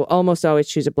 I will almost always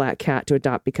choose a black cat to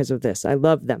adopt because of this. I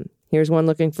love them. Here's one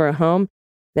looking for a home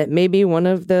that maybe one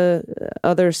of the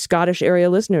other Scottish area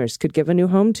listeners could give a new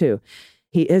home to.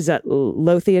 He is at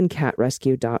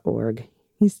lothiancatrescue.org.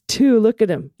 He's 2. Look at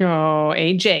him. Oh,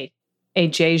 AJ.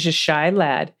 AJ's a shy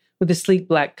lad with a sleek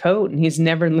black coat, and he's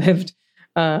never lived...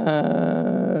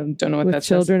 don't know what with that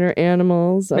children or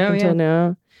animals up until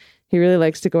now. He really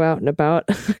likes to go out and about.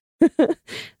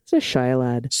 It's a shy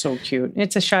lad. So cute.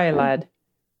 It's a shy lad.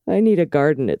 I need a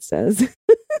garden, it says.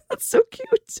 That's so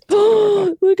cute.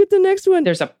 Oh, look at the next one.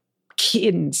 There's a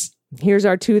kittens. Here's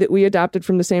our 2 that we adopted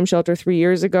from the same shelter 3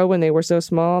 years ago when they were so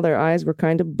small. Their eyes were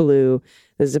kind of blue.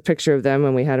 This is a picture of them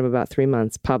when we had them about 3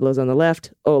 months. Pablo's on the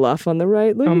left, Olaf on the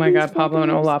right. Look oh my God, Pablo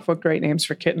and Olaf. What great names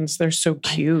for kittens. They're so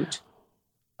cute.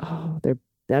 Oh,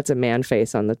 that's a man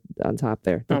face on top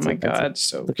there. Oh my God,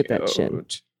 so look cute. At that chin.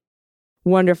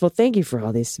 Wonderful. Thank you for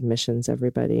all these submissions,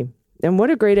 everybody. And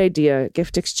what a great idea.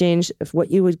 Gift exchange of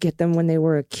what you would get them when they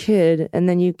were a kid, and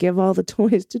then you give all the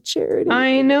toys to charity.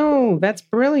 I know. That's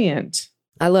brilliant.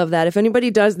 I love that. If anybody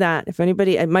does that,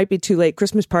 it might be too late.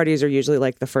 Christmas parties are usually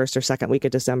like the 1st or 2nd week of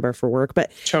December for work.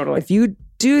 But totally. If you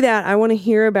do that, I want to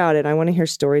hear about it. I want to hear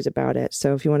stories about it.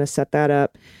 So if you want to set that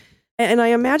up. And I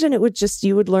imagine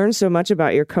you would learn so much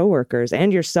about your coworkers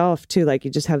and yourself too. Like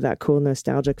you just have that cool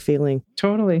nostalgic feeling.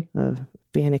 Totally. Of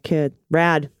being a kid.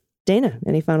 Rad. Dana,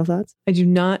 any final thoughts? I do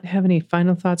not have any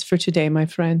final thoughts for today, my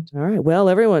friend. All right. Well,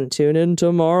 everyone, tune in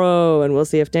tomorrow and we'll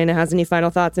see if Dana has any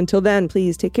final thoughts. Until then,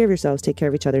 please take care of yourselves, take care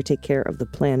of each other, take care of the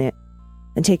planet,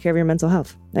 and take care of your mental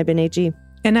health. I've been AG.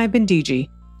 And I've been DG.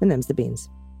 And them's the beans.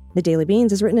 The Daily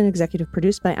Beans is written and executive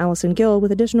produced by Allison Gill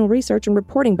with additional research and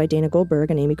reporting by Dana Goldberg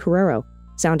and Amy Carrero.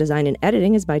 Sound design and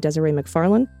editing is by Desiree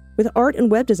McFarlane, with art and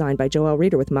web design by Joelle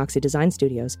Reeder with Moxie Design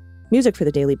Studios. Music for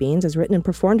The Daily Beans is written and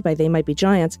performed by They Might Be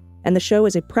Giants, and the show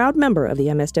is a proud member of the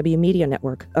MSW Media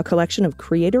Network, a collection of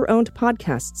creator-owned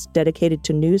podcasts dedicated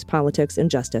to news, politics, and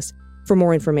justice. For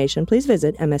more information, please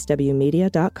visit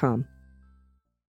mswmedia.com.